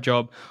your current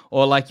job,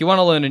 or like you want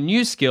to learn a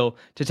new skill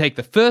to take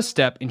the first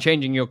step in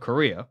changing your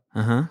career.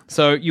 Uh-huh.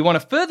 So you want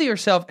to further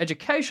yourself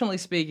educationally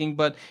speaking,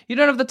 but you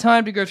don't have the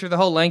time to go through the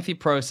whole lengthy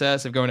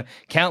process of going to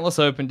countless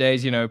open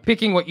days,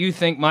 picking what you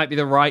think might be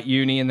the right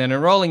uni and then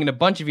enrolling in a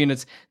bunch of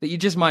units that you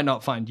just might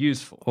not find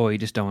useful. Or you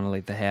just don't want to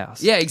leave the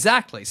house. Yeah,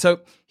 exactly. So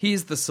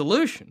here's the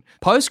solution.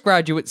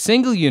 Postgraduate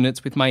single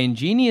units with my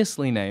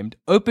ingeniously named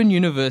Open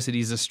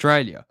Universities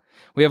Australia.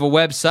 We have a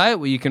website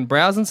where you can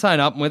browse and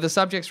sign up, and where the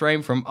subjects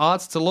range from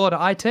arts to law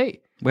to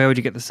IT. Where would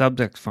you get the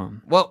subjects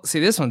from? Well, see,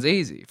 this one's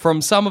easy. From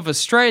some of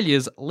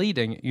Australia's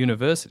leading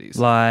universities.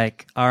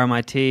 Like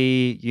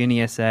RMIT,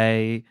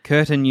 UniSA,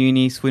 Curtin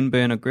Uni,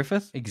 Swinburne or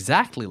Griffith?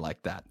 Exactly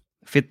like that.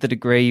 Fit the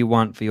degree you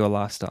want for your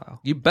lifestyle.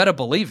 You better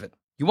believe it.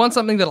 You want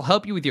something that'll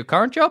help you with your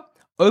current job?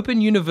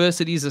 Open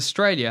Universities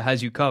Australia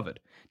has you covered.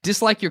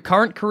 Dislike your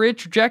current career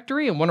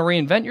trajectory and want to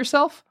reinvent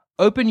yourself?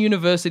 Open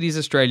Universities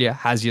Australia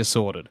has you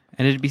sorted.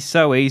 And it'd be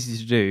so easy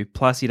to do,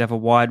 plus you'd have a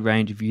wide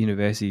range of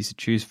universities to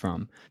choose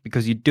from,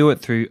 because you do it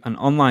through an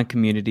online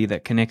community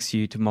that connects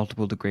you to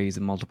multiple degrees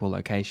in multiple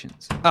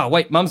locations. Oh,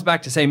 wait, Mum's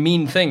back to say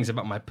mean things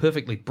about my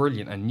perfectly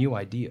brilliant and new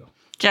idea.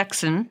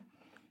 Jackson,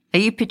 are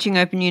you pitching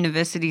Open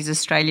Universities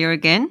Australia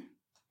again?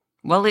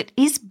 Well, it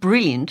is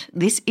brilliant.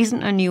 This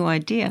isn't a new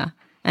idea.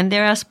 And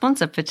they're our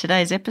sponsor for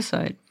today's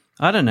episode.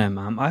 I don't know,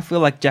 Mum. I feel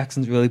like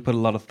Jackson's really put a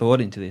lot of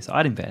thought into this.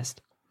 I'd invest.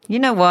 You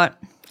know what?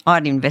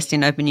 I'd invest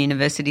in Open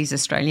Universities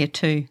Australia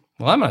too.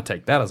 Well, I'm going to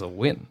take that as a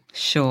win.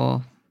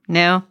 Sure.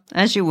 Now,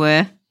 as you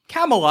were,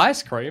 Camel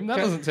ice cream? That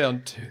doesn't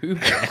sound too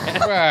bad.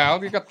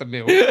 Well, you got the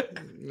milk.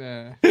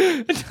 Yeah.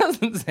 It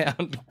doesn't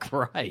sound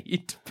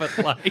great, but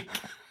like,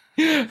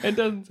 it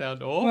doesn't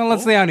sound awful. Well,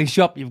 that's the only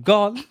shop you've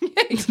got.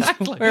 Yeah,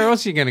 exactly. Where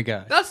else are you going to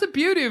go? That's the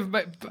beauty of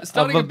Of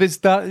starting a bit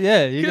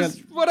yeah, you got because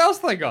what else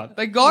they got?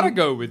 They gotta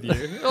go with you.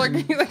 Like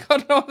they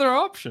got no other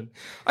option.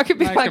 I could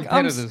be No like,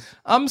 competitors.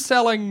 I'm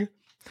selling.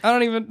 I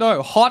don't even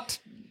know hot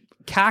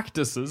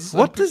cactuses.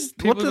 What And do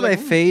people are they like,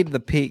 feed the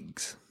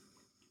pigs?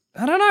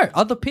 I don't know.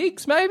 Other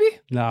pigs, maybe.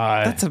 no.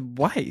 That's a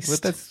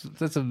waste. But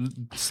that's a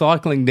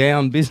cycling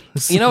down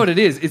business. You know what it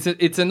is?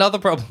 It's another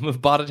problem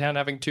of Bartertown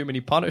having too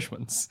many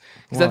punishments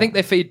because I think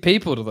they feed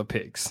people to the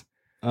pigs.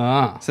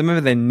 Ah. So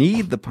maybe they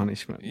need the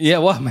punishment. Yeah,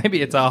 well,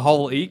 maybe it's our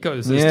whole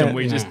ecosystem Yeah.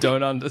 we just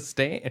don't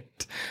understand.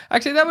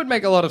 Actually, that would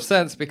make a lot of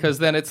sense because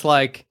then it's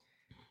like,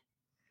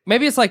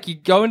 maybe it's like you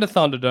go into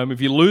Thunderdome.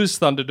 If you lose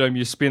Thunderdome,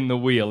 you spin the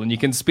wheel, and you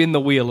can spin the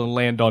wheel and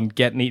land on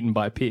getting eaten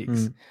by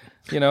pigs.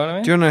 You know what I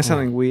mean? Do you want to know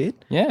something weird?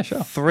 Yeah,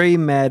 sure. 3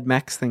 Mad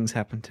Max things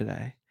happened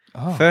today.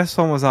 First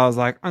one was I was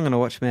like, I'm going to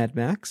watch Mad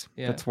Max.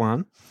 Yeah. That's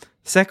one.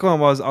 Second one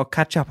was I'll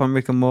catch up on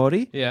Rick and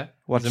Morty. Yeah.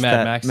 Watch It's a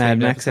that Mad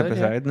themed Max episode.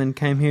 yeah. And then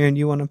came here and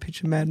you want to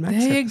pitch a Mad Max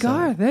There you episode.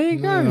 go. There you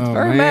go. It's Oh,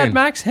 very man. Mad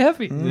Max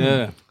heavy.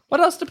 Yeah.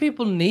 What else do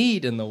people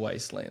need in the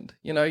wasteland?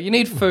 You know, you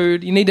need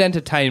food, you need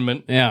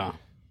entertainment. Yeah.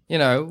 You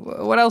know,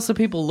 what else are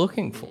people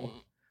looking for?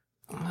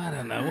 I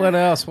don't know. What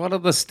else? What are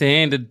the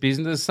standard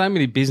business? So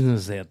many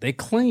businesses out there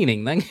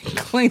cleaning. They can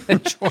clean the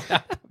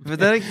trap. But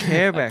they don't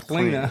care about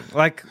Cleaner. cleaner.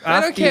 Like, I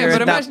after don't care, you're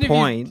but at that imagine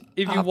point...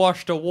 if you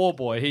washed a war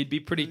boy, he'd be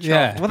pretty chuffed.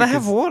 Yeah. Well, they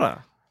have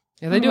water.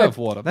 Yeah, they do have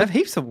water. They have But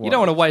heaps of water. you don't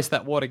want to waste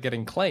that water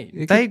getting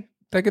clean. They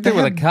could do it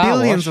with a have car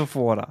billions wash. of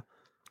water.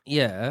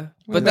 Yeah,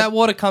 but that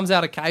water comes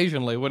out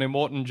occasionally when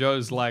Immortan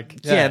Joe's like,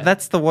 Yeah.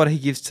 that's the water he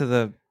gives to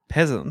the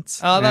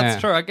peasants. oh, that's Yeah.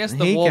 true. I guess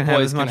the He war can have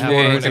boys as can much have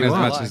water Yeah, water you can as as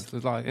well. much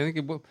as like. I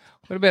think.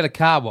 What about a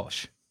car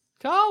wash?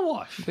 car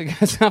wash.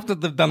 Because after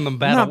they've done the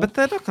battle. No, but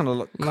they're not going to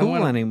look No cool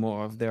one-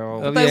 anymore if they're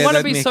all... Oh, They yeah, want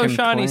to that be make so him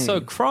shiny, clean. so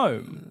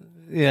chrome.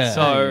 yeah.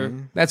 So,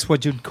 that's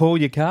what you'd call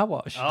your car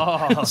wash.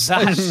 oh,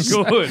 that's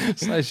good.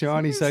 So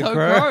shiny, so, So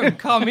chrome. chrome,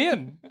 come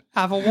in,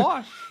 have a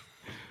wash.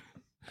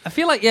 I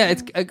feel like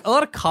it's a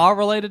lot of car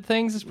related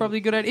things is probably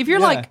good at. If you're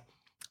Yeah. like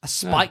a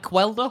spike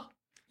welder,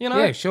 you know,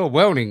 Yeah, sure.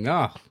 Welding.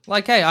 Oh,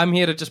 like hey, I'm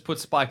here to just put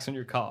spikes on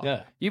your car.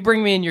 Yeah. You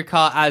bring me in your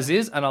car as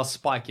is, and I'll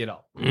spike it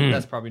up.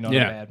 That's probably not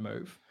Yeah. a bad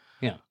move.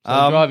 yeah.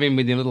 So drive in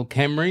with your little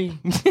Camry.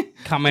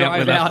 Come out Drive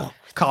with out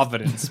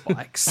covered in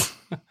spikes.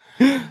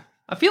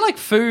 I feel like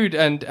food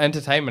and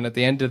entertainment at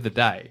the end of the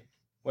day,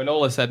 when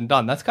all is said and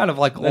done, that's kind of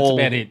like That's all.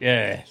 about it.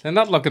 Yeah. They're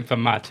not looking for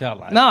much, are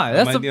they? No,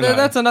 that's I mean, you know.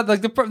 that's another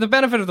like the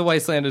benefit of the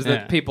wasteland is Yeah.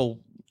 that people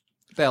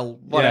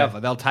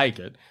they'll take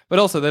it, but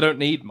also they don't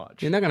need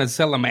much. You're not going to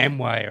sell them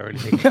Amway or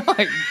anything.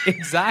 Like,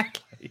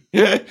 exactly.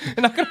 They're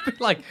not going to be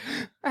like,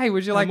 hey,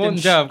 would you like Morton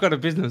Joe, I've got a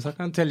business. I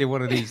can't tell you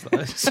what it is, though.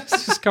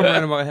 Just come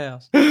around to my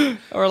house.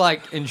 or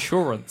like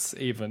insurance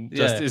even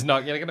just Yeah. is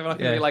not you're not going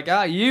to Yeah. be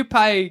like, you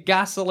pay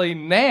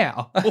gasoline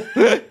now.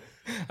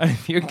 And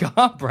if your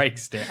car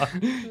breaks down,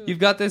 you've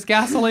got this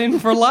gasoline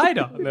for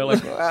later. And they're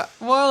like,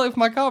 well, if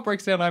my car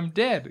breaks down, I'm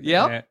dead.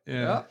 Yep.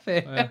 Yeah.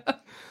 Fair.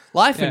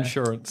 Life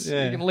insurance.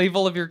 Yeah. You can leave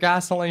all of your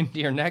gasoline to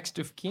your next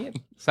of kin.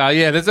 So,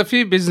 yeah, there's a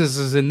few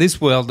businesses in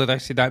this world that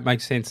actually don't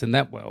make sense in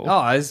that world.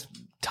 Oh, there's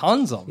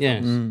tons of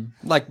them.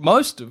 Yeah. Like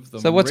most of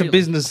them. So what's really. a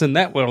business in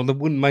that world that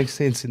wouldn't make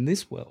sense in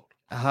this world?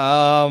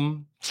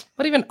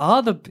 What even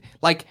are the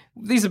like?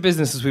 These are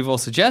businesses we've all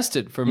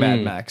suggested for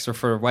Mad Max or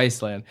for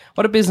Wasteland.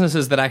 What are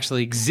businesses that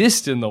actually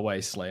exist in the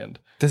Wasteland?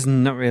 There's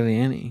not really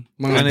any.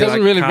 Well, it Only, doesn't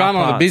like, really car run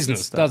on a parts and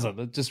business, stuff. does it?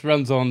 It just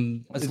runs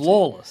on. It's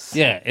lawless.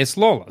 Yeah, it's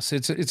lawless.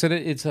 It's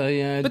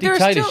a But there are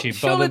still- dictatorship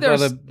surely by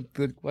there's-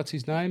 the what's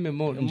his name?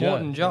 Morton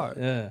Joe.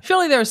 Yeah.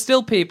 Surely there are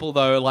still people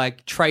though,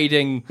 like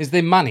trading. Is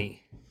there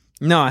money?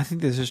 No, I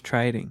think there's just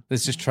trading.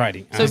 There's just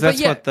trading. So- Because but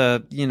that's yeah.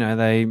 what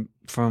they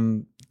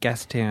from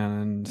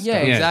Gastown and stuff. Yeah,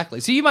 exactly.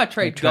 So you might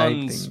trade trade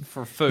guns things.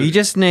 for food. You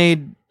just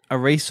need a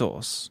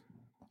resource.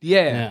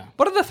 yeah.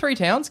 What are the three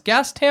towns?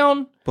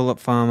 Gastown Bullet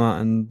Farmer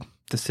and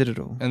the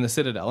Citadel. and the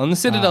Citadel. And the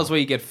Citadel's where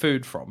you get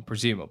food from,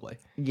 presumably,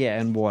 Yeah,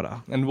 and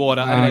water. and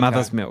water And and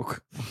mother's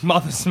milk.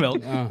 mother's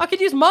milk. I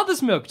could use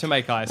mother's milk to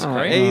make ice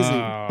cream. easy.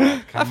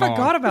 Oh, I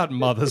forgot about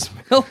mother's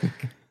milk.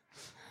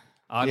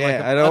 I'd Yeah, like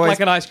I'd I'd always- like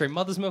an ice cream.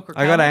 Mother's milk or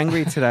I got camel?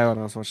 angry today when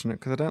I was watching it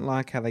because I don't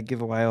like how they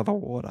give away all the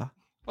water.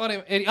 What do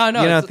you- I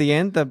know. You know, it's- at the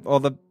end, all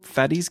the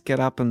fatties get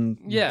up and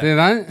yeah. Do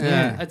they?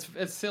 Yeah.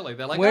 It's silly.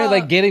 They're like, Where are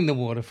they "Oh, getting the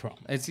water from?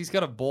 He's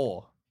got a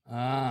boar.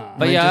 Ah.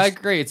 But They yeah, I just-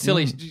 agree. It's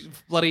silly.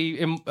 Bloody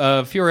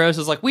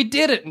Furiosa's like, we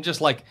did it, and just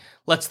like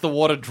lets the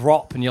water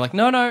drop, and you're like,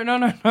 no. No,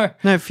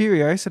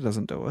 Furiosa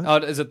doesn't do it. Oh,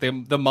 is it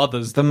the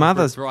mothers? The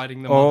mothers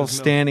riding the all mother's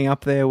milk? standing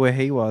up there where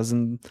he was,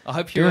 and I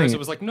hope doing Furiosa it.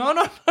 was like,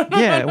 no.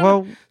 yeah,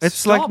 well, it's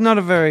Stop. like not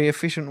a very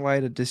efficient way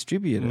to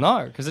distribute it.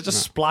 No, because it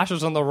just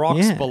splashes on the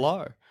rocks Yeah.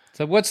 below.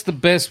 So what's the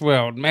best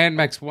world? Mad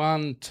Max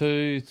 1,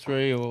 2,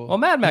 3, or... Well,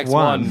 Mad Max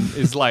 1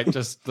 is like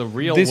just the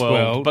real This world,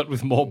 world. but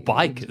with more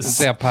bikers.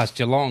 It's out past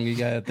Geelong. You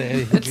go out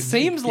there. It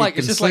seems like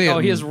it's just like, oh,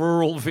 here's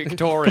rural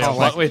Victoria,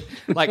 but with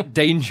like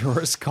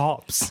dangerous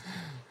cops.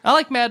 I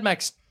like Mad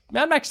Max.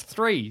 Mad Max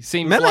 3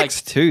 seems Mad like...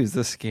 Max 2 is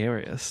the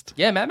scariest.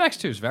 Yeah, Mad Max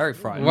 2 is very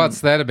frightening. What's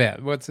that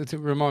about? What's it?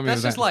 Remind me That's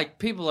of that. just like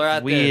people are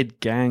out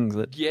Weird gangs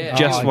that there.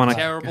 just want to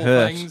terrible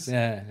hurt. things.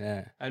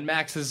 Yeah. And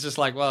Max is just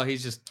like, well,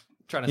 he's just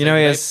trying to You know,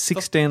 he save has the-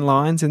 16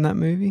 lines in that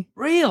movie.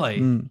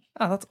 Really?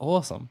 Oh, that's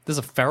awesome. There's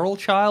a feral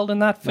child in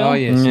that film. Oh,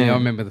 yes. Yeah, I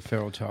remember the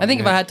feral child. I think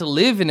if I had to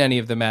live in any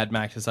of the Mad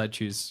Maxes, I'd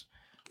choose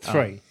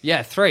 3.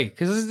 Yeah, 3.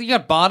 Because you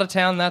got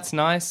Bartertown, that's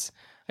nice.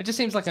 It just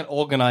seems like an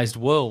organized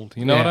world.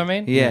 You know what I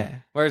mean? Yeah.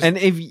 Whereas, And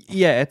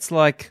it's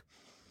like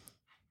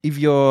if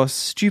you're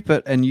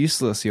stupid and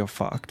useless, you're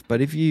fucked. But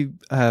if you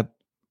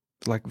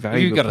like if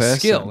valuable you've got a person,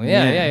 skill,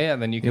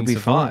 then you you'll can be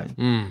survive.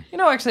 fine. You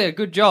know, actually, a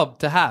good job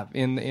to have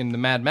in the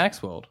Mad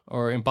Max world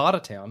or in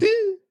Bartertown.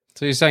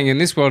 So you're saying in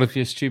this world, if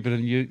you're stupid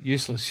and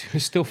useless, you're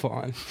still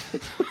fine.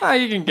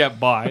 You can get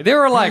by.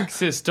 There are like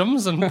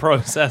systems and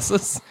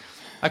processes.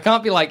 I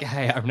can't be like,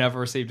 hey, I've never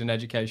received an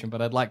education,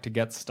 but I'd like to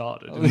get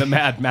started in the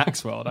Mad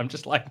Max world. I'm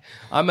just like,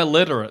 I'm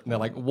illiterate. And they're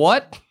like,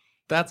 what?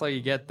 That's how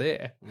you get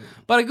there.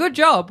 But a good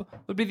job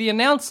would be the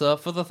announcer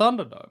for the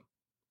Thunderdome.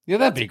 Yeah,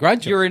 that'd be a great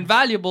job. You're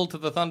invaluable to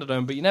the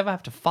Thunderdome, but you never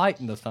have to fight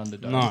in the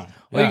Thunderdome. No. All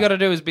Yeah. you got to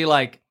do is be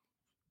like,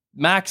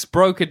 Max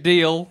broke a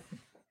deal.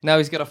 Now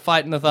he's got to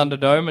fight in the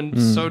Thunderdome, and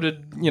so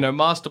did,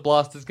 Master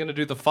Blaster's going to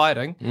do the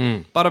fighting.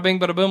 Bada bing,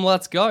 bada boom,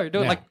 let's go.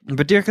 Do it like...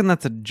 But do you reckon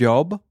that's a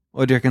job?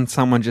 Or do you reckon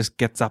someone just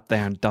gets up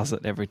there and does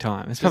it every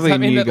time? It's Does probably that a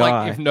mean new that,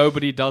 guy. like, if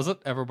nobody does it,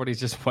 everybody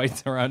just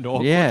waits around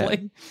awkwardly? Yeah.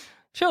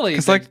 Surely,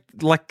 Because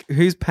like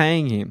who's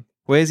paying him?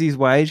 Where's his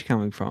wage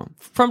coming from?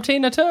 from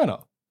Tina Turner.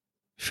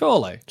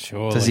 Surely.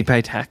 Surely. Does he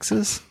pay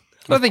taxes?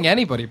 I don't think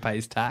anybody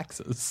pays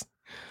taxes.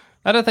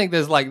 I don't think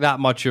there's like that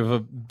much of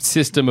a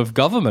system of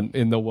government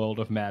in the world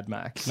of Mad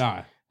Max.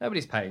 No.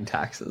 Nobody's paying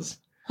taxes.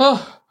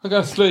 Oh, I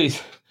got to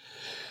sneeze.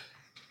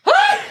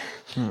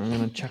 I'm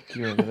going to chuck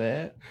you over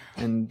there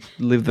and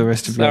live the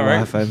rest of your Sorry.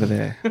 life over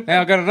there.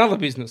 Now I've got another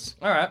business.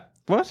 All right.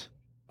 What?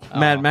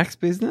 Mad Max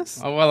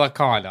business? Oh, well, I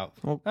kind of.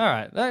 All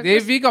right.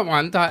 If you got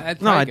one,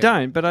 No, I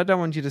don't, but I don't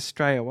want you to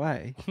stray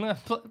away.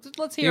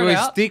 Let's You hear it would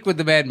out. stick with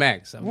the Mad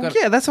Max. I've Well, got...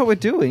 yeah, that's what we're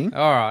doing.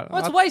 All right.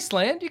 Well, it's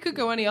Wasteland. You could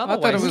go any other I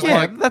thought it way. was Yeah,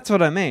 like- that's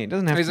what I mean. It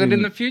doesn't have Is to it be...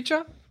 in the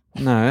future?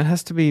 No, it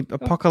has to be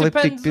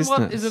apocalyptic Depends business.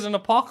 on what. Is it an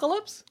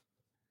apocalypse?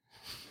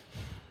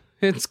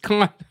 It's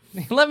kind of...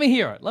 Let me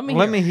hear it. Let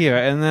me hear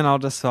it, and then I'll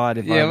decide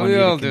if I Yeah, want you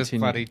we'll to just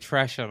continue. bloody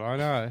trash it, I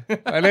know.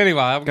 But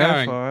anyway, I'm Go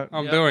going. for it.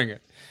 I'm doing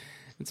it.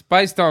 It's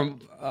based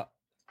on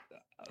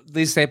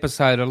this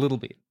episode a little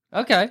bit,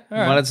 Okay. All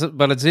right.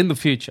 but it's in the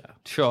future.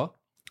 Sure.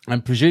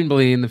 And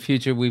presumably in the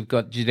future we've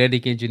got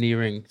genetic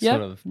engineering Yeah,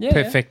 sort of yeah.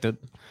 perfected.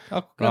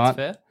 Oh, that's Right.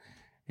 fair.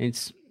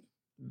 It's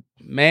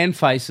man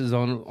faces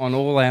on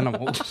all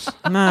animals.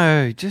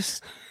 No,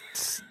 just...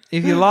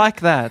 If you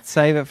like that,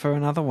 save it for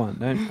another one.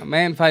 Don't... A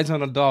man face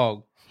on a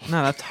dog.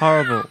 No, that's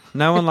horrible.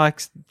 No one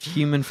likes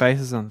human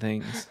faces on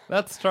things.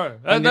 That's true.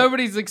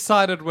 Nobody's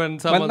excited when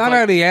But someone's not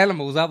like, only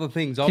animals, other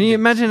things. Can you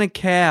imagine a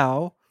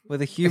cow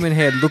with a human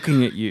head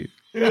looking at you?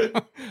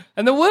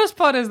 And the worst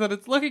part is that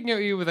it's looking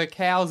at you with a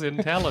cow's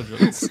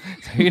intelligence. So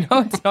you know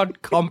it's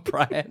not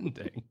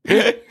comprehending.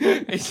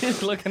 It's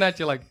just looking at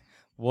you like,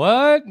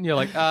 what? And you're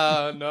like,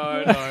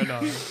 no.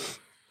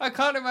 I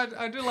can't imagine.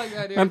 I do like the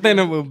idea. And then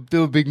it will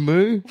do a big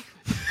moo.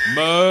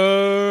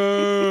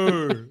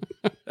 Moo.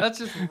 That's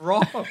just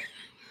wrong.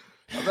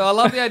 I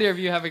love the idea of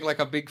you having like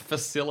a big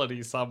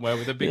facility somewhere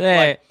with a big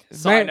Yeah.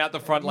 sign Man- out the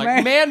front, like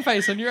man- man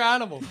face on your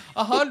animal.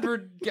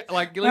 100 liters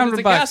 $100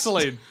 of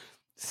gasoline.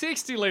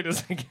 60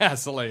 liters of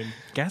gasoline.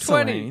 20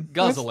 Gasoline?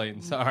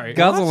 guzzling. Sorry.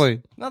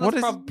 Guzzling. No,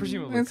 that's What is-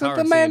 presumably It's not the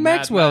currency Mad in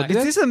Max world. Is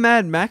this a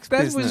Mad Max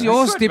That business? was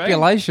your Could be.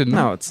 stipulation.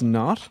 No, it's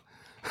not.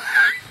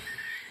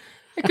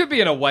 It could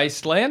be in a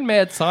wasteland,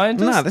 mad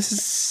scientist. No, this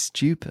is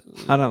stupid.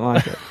 I don't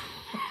like it.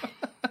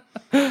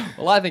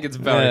 Well, I think it's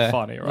very Yeah.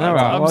 funny, right? All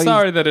right, I'm well,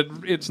 sorry that it's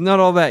It's not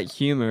all that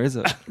humor, is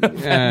it?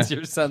 Yeah.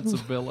 your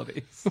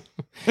sensibilities.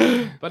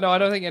 But no, I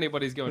don't think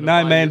anybody's going to No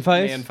find man a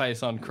face? man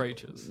face on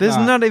creatures. There's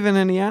No. not even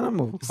any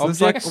animals.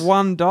 There's like Objects?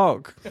 one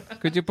dog.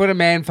 Could you put a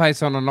man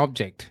face on an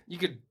object? You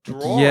could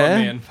draw Yeah. a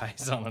man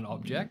face on an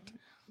object.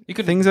 You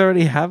could Things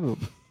already have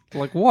them.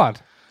 Like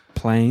what?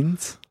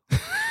 Planes,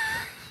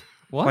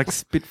 what? like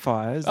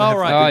Spitfires. Oh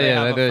right, Oh, they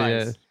yeah, have they a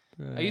do, face.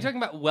 Are you talking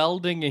about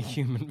welding a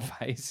human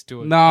face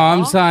to a No,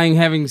 I'm car? saying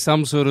having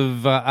some sort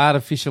of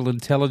artificial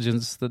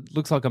intelligence that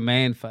looks like a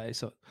man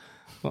face.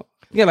 Well,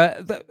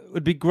 that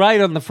would be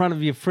great on the front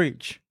of your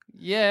fridge.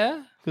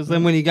 Yeah. Because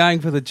then when you're going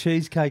for the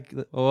cheesecake,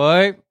 the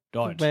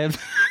Don't. man,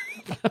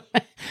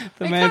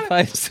 the man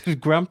face is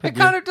grumpy. It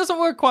kind of doesn't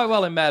work quite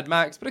well in Mad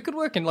Max, but it could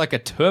work in like a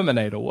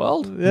Terminator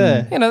world.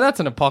 Yeah. You know, that's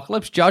an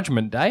apocalypse.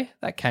 Judgment Day.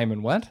 That came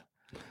and went.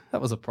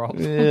 That was a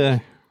problem. Yeah.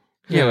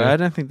 Yeah, but I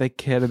don't think they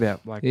cared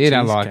about like. You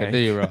don't like cheesecake. it, do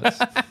you,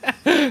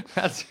 Ross?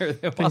 That's true.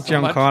 There I think wasn't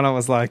John much. Connor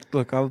was like,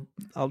 "Look,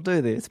 I'll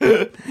do this.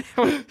 But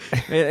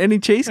any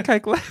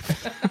cheesecake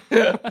left?"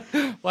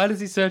 Why does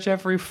he search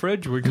every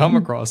fridge we come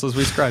across as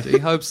we scratch?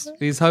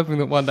 He's hoping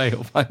that one day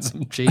he'll find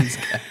some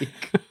cheesecake.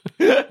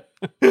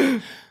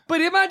 But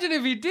imagine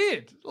if he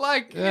did.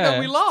 Like, you know,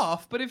 we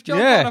laugh, but if John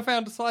Connor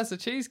found a slice of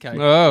cheesecake,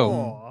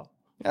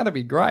 that'd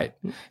be great.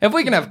 If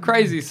we can have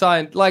crazy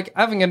science, like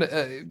having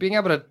being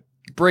able to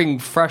bring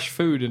fresh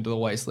food into the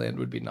wasteland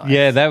would be nice.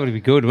 Yeah, that would be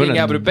good, wouldn't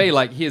Being it? able to be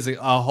like, here's a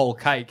whole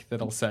cake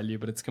that I'll sell you,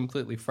 but it's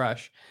completely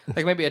fresh.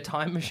 Like maybe a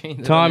time machine.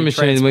 That Time only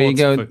machine where you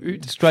go transports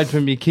food straight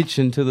from your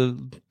kitchen to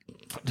the...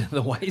 to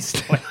the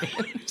wasteland.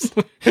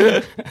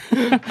 I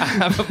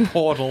have a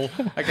portal,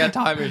 like a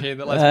time machine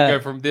that lets me go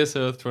from this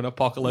earth to an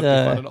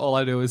apocalyptic one, and all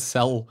I do is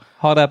sell.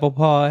 Hot apple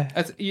pie.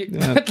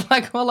 But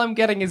like all I'm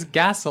getting is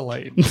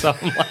gasoline. So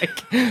I'm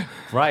like,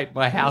 right,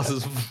 my house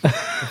is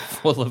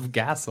full of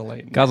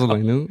gasoline.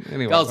 Gasoline.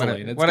 Anyway,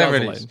 Gasoline. It's whatever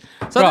gasoline.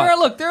 it is. So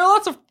Right. there are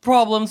lots of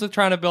problems with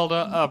trying to build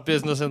a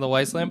business in the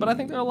wasteland, but I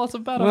think there are lots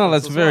of benefits. Well,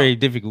 that's a as very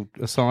difficult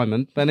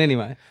assignment. But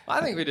anyway.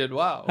 I think we did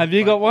well. Have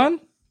you got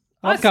one?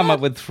 I've come said- up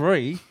with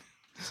 3.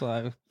 So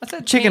I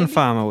said Chicken candy.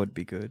 farmer would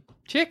be good.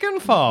 Chicken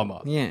farmer.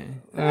 Yeah,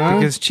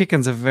 because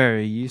chickens are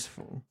very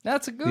useful.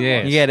 That's a good Yeah.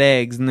 one. You get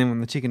eggs, and then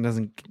when the chicken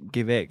doesn't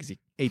give eggs, you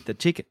eat the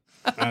chicken,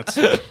 That's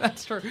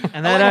true.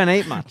 and they don't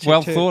eat much.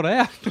 well too. thought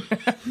out.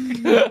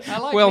 I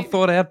like Well it.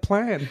 thought out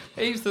plan.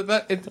 He used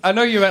to, I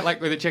know you meant like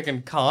where the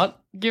chicken can't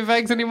give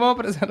eggs anymore,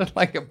 but it sounded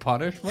like a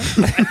punishment.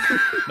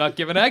 Not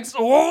giving eggs.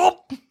 Oh!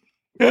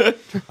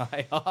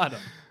 Try harder.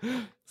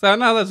 So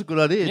no, that's a good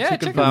idea. Yeah,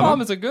 chicken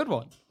farm is a good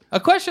one. A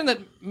question that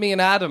me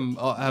and Adam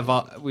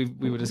have we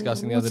were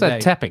discussing the What's other that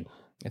day. tapping?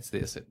 It's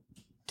this. It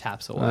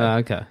taps away.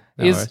 Okay.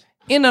 No is worries.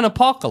 in an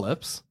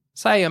apocalypse,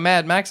 say a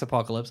Mad Max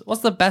apocalypse,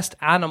 what's the best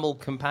animal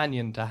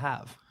companion to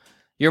have?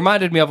 You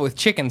reminded me of it with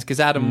chickens because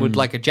Adam would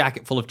like a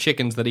jacket full of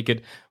chickens that he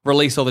could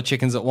release all the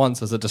chickens at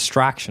once as a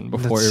distraction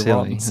before That's he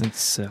silly. runs.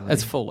 That's silly.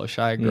 It's foolish.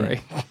 I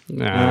agree.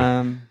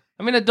 No.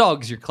 I mean, a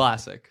dog's your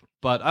classic,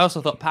 but I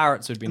also thought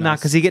parrots would be No, nice.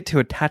 because you get too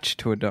attached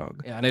to a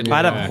dog. Yeah, I need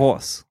I'd have to- a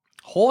horse.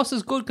 Horse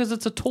is good because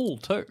it's a tool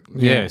too.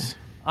 Yes.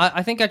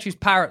 I think I choose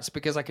parrots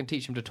because I can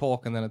teach them to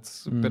talk, and then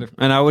it's a bit of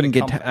And I wouldn't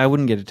bit of get comfort. I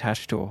wouldn't get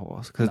attached to a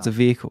horse because it's a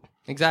vehicle.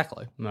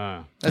 Exactly.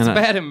 No. That's And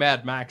I- bad in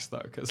Mad Max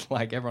though, because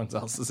like everyone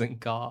else is in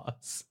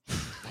cars.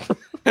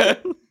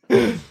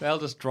 They'll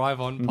just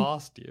drive on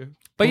past you.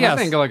 But Yeah, yeah, I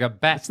think like a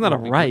bat. It's not a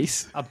would be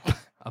race.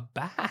 a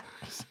bat.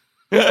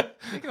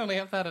 You can only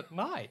have that at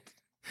night.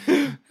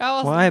 How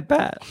else? Why a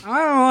bat? good. I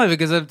don't know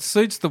because it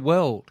suits the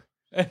world.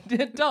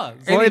 It does.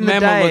 Well, Any in the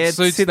mammal day, that it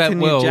suits sits that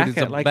in your world is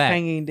jacket, a like bat.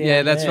 hanging down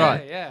Yeah, that's there.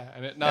 right. Yeah,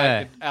 and at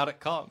night Yeah. out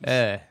it comes.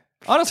 Yeah.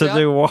 Honestly, To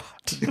do what?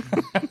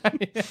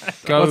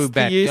 Go What's the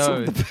bat, use go.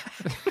 of the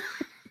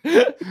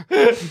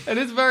it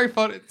is very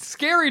fun. It's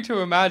scary to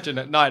imagine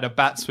at night a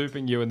bat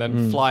swooping you and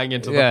then flying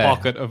into the Yeah.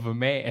 pocket of a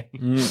man.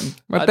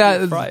 But I'd be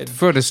that afraid.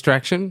 for a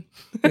distraction,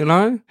 you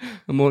know.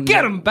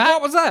 Get 'em, bat!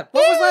 What was that?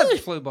 What was that?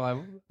 Flew by.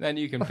 Then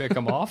you can pick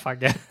them off, I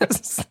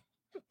guess.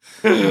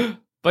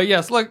 But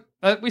yes, look,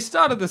 we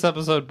started this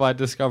episode by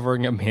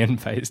discovering a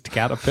man-faced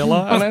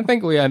caterpillar, and I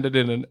think we ended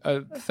in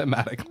a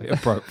thematically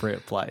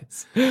appropriate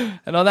place.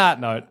 And on that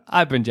note,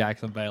 I've been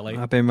Jackson Bailey.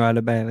 I've been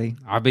Ryder Bailey.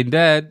 I've been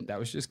dead. That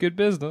was just good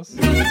business.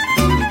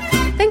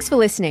 Thanks for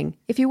listening.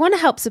 If you want to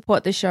help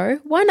support the show,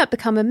 why not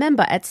become a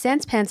member at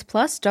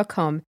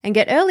sanspantsplus.com and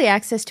get early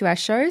access to our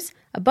shows,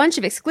 a bunch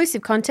of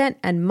exclusive content,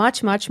 and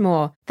much, much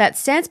more.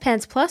 That's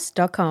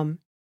sanspantsplus.com.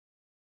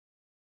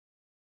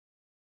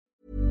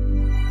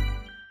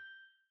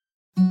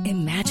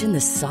 Imagine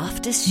the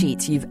softest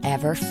sheets you've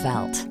ever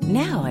felt.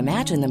 Now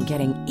imagine them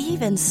getting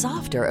even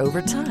softer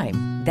over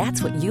time.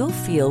 That's what you'll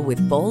feel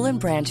with Boll &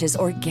 Branch's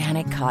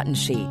organic cotton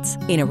sheets.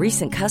 In a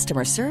recent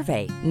customer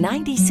survey,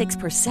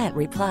 96%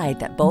 replied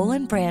that Boll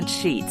 & Branch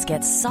sheets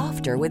get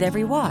softer with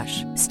every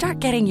wash. Start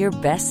getting your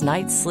best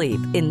night's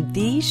sleep in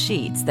these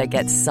sheets that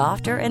get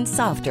softer and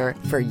softer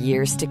for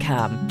years to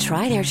come.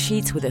 Try their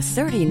sheets with a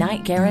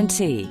 30-night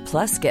guarantee.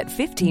 Plus, get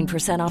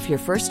 15% off your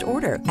first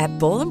order at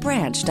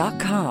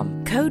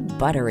bollandbranch.com. Code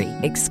BUTTERY.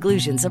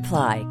 Exclusions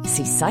apply.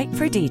 See site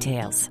for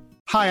details.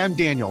 Hi, I'm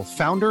Daniel,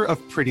 founder of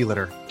Pretty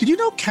Litter. Did you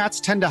know cats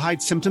tend to hide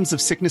symptoms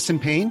of sickness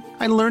and pain?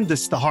 I learned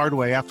this the hard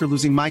way after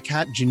losing my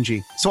cat,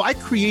 Gingy. So I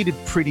created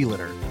Pretty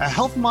Litter, a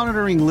health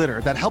monitoring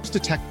litter that helps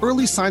detect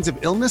early signs of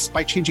illness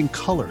by changing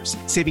colors,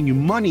 saving you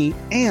money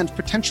and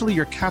potentially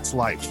your cat's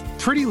life.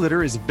 Pretty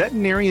Litter is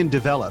veterinarian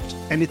developed,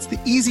 and it's the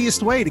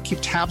easiest way to keep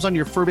tabs on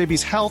your fur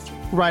baby's health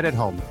right at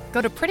home.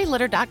 Go to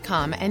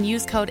prettylitter.com and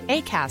use code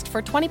ACAST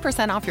for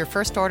 20% off your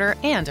first order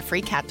and a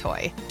free cat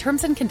toy.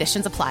 Terms and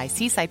conditions apply.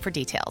 See site for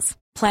details.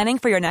 Planning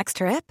for your next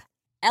trip?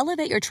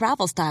 Elevate your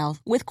travel style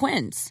with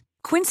Quince.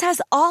 Quince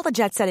has all the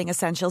jet-setting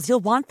essentials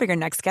you'll want for your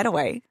next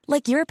getaway,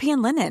 like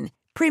European linen,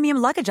 premium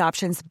luggage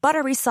options,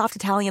 buttery soft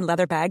Italian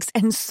leather bags,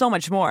 and so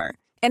much more.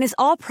 And is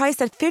all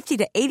priced at 50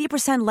 to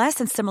 80% less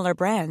than similar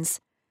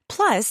brands.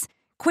 Plus,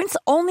 Quince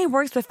only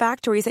works with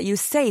factories that use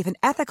safe and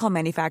ethical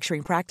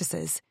manufacturing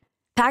practices.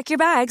 Pack your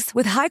bags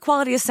with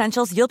high-quality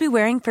essentials you'll be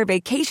wearing for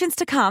vacations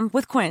to come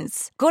with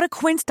Quince. Go to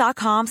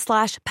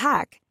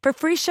quince.com/pack for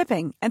free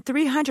shipping and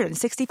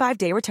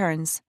 365-day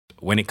returns.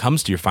 When it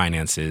comes to your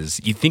finances,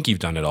 you think you've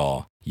done it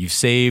all. You've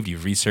saved,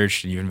 you've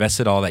researched, and you've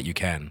invested all that you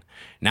can.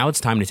 Now it's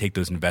time to take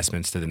those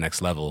investments to the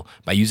next level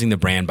by using the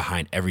brand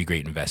behind every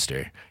great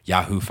investor,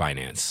 Yahoo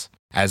Finance.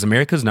 As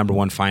America's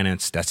 #1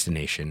 finance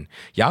destination,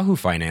 Yahoo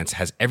Finance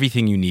has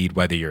everything you need,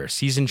 whether you're a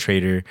seasoned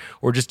trader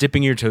or just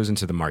dipping your toes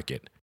into the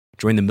market.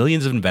 Join the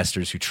millions of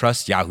investors who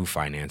trust Yahoo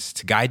Finance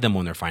to guide them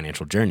on their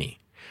financial journey.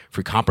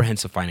 For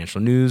comprehensive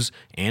financial news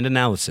and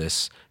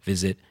analysis,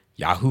 visit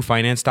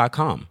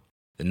yahoofinance.com,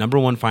 the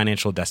 #1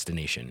 financial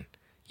destination,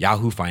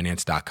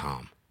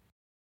 yahoofinance.com.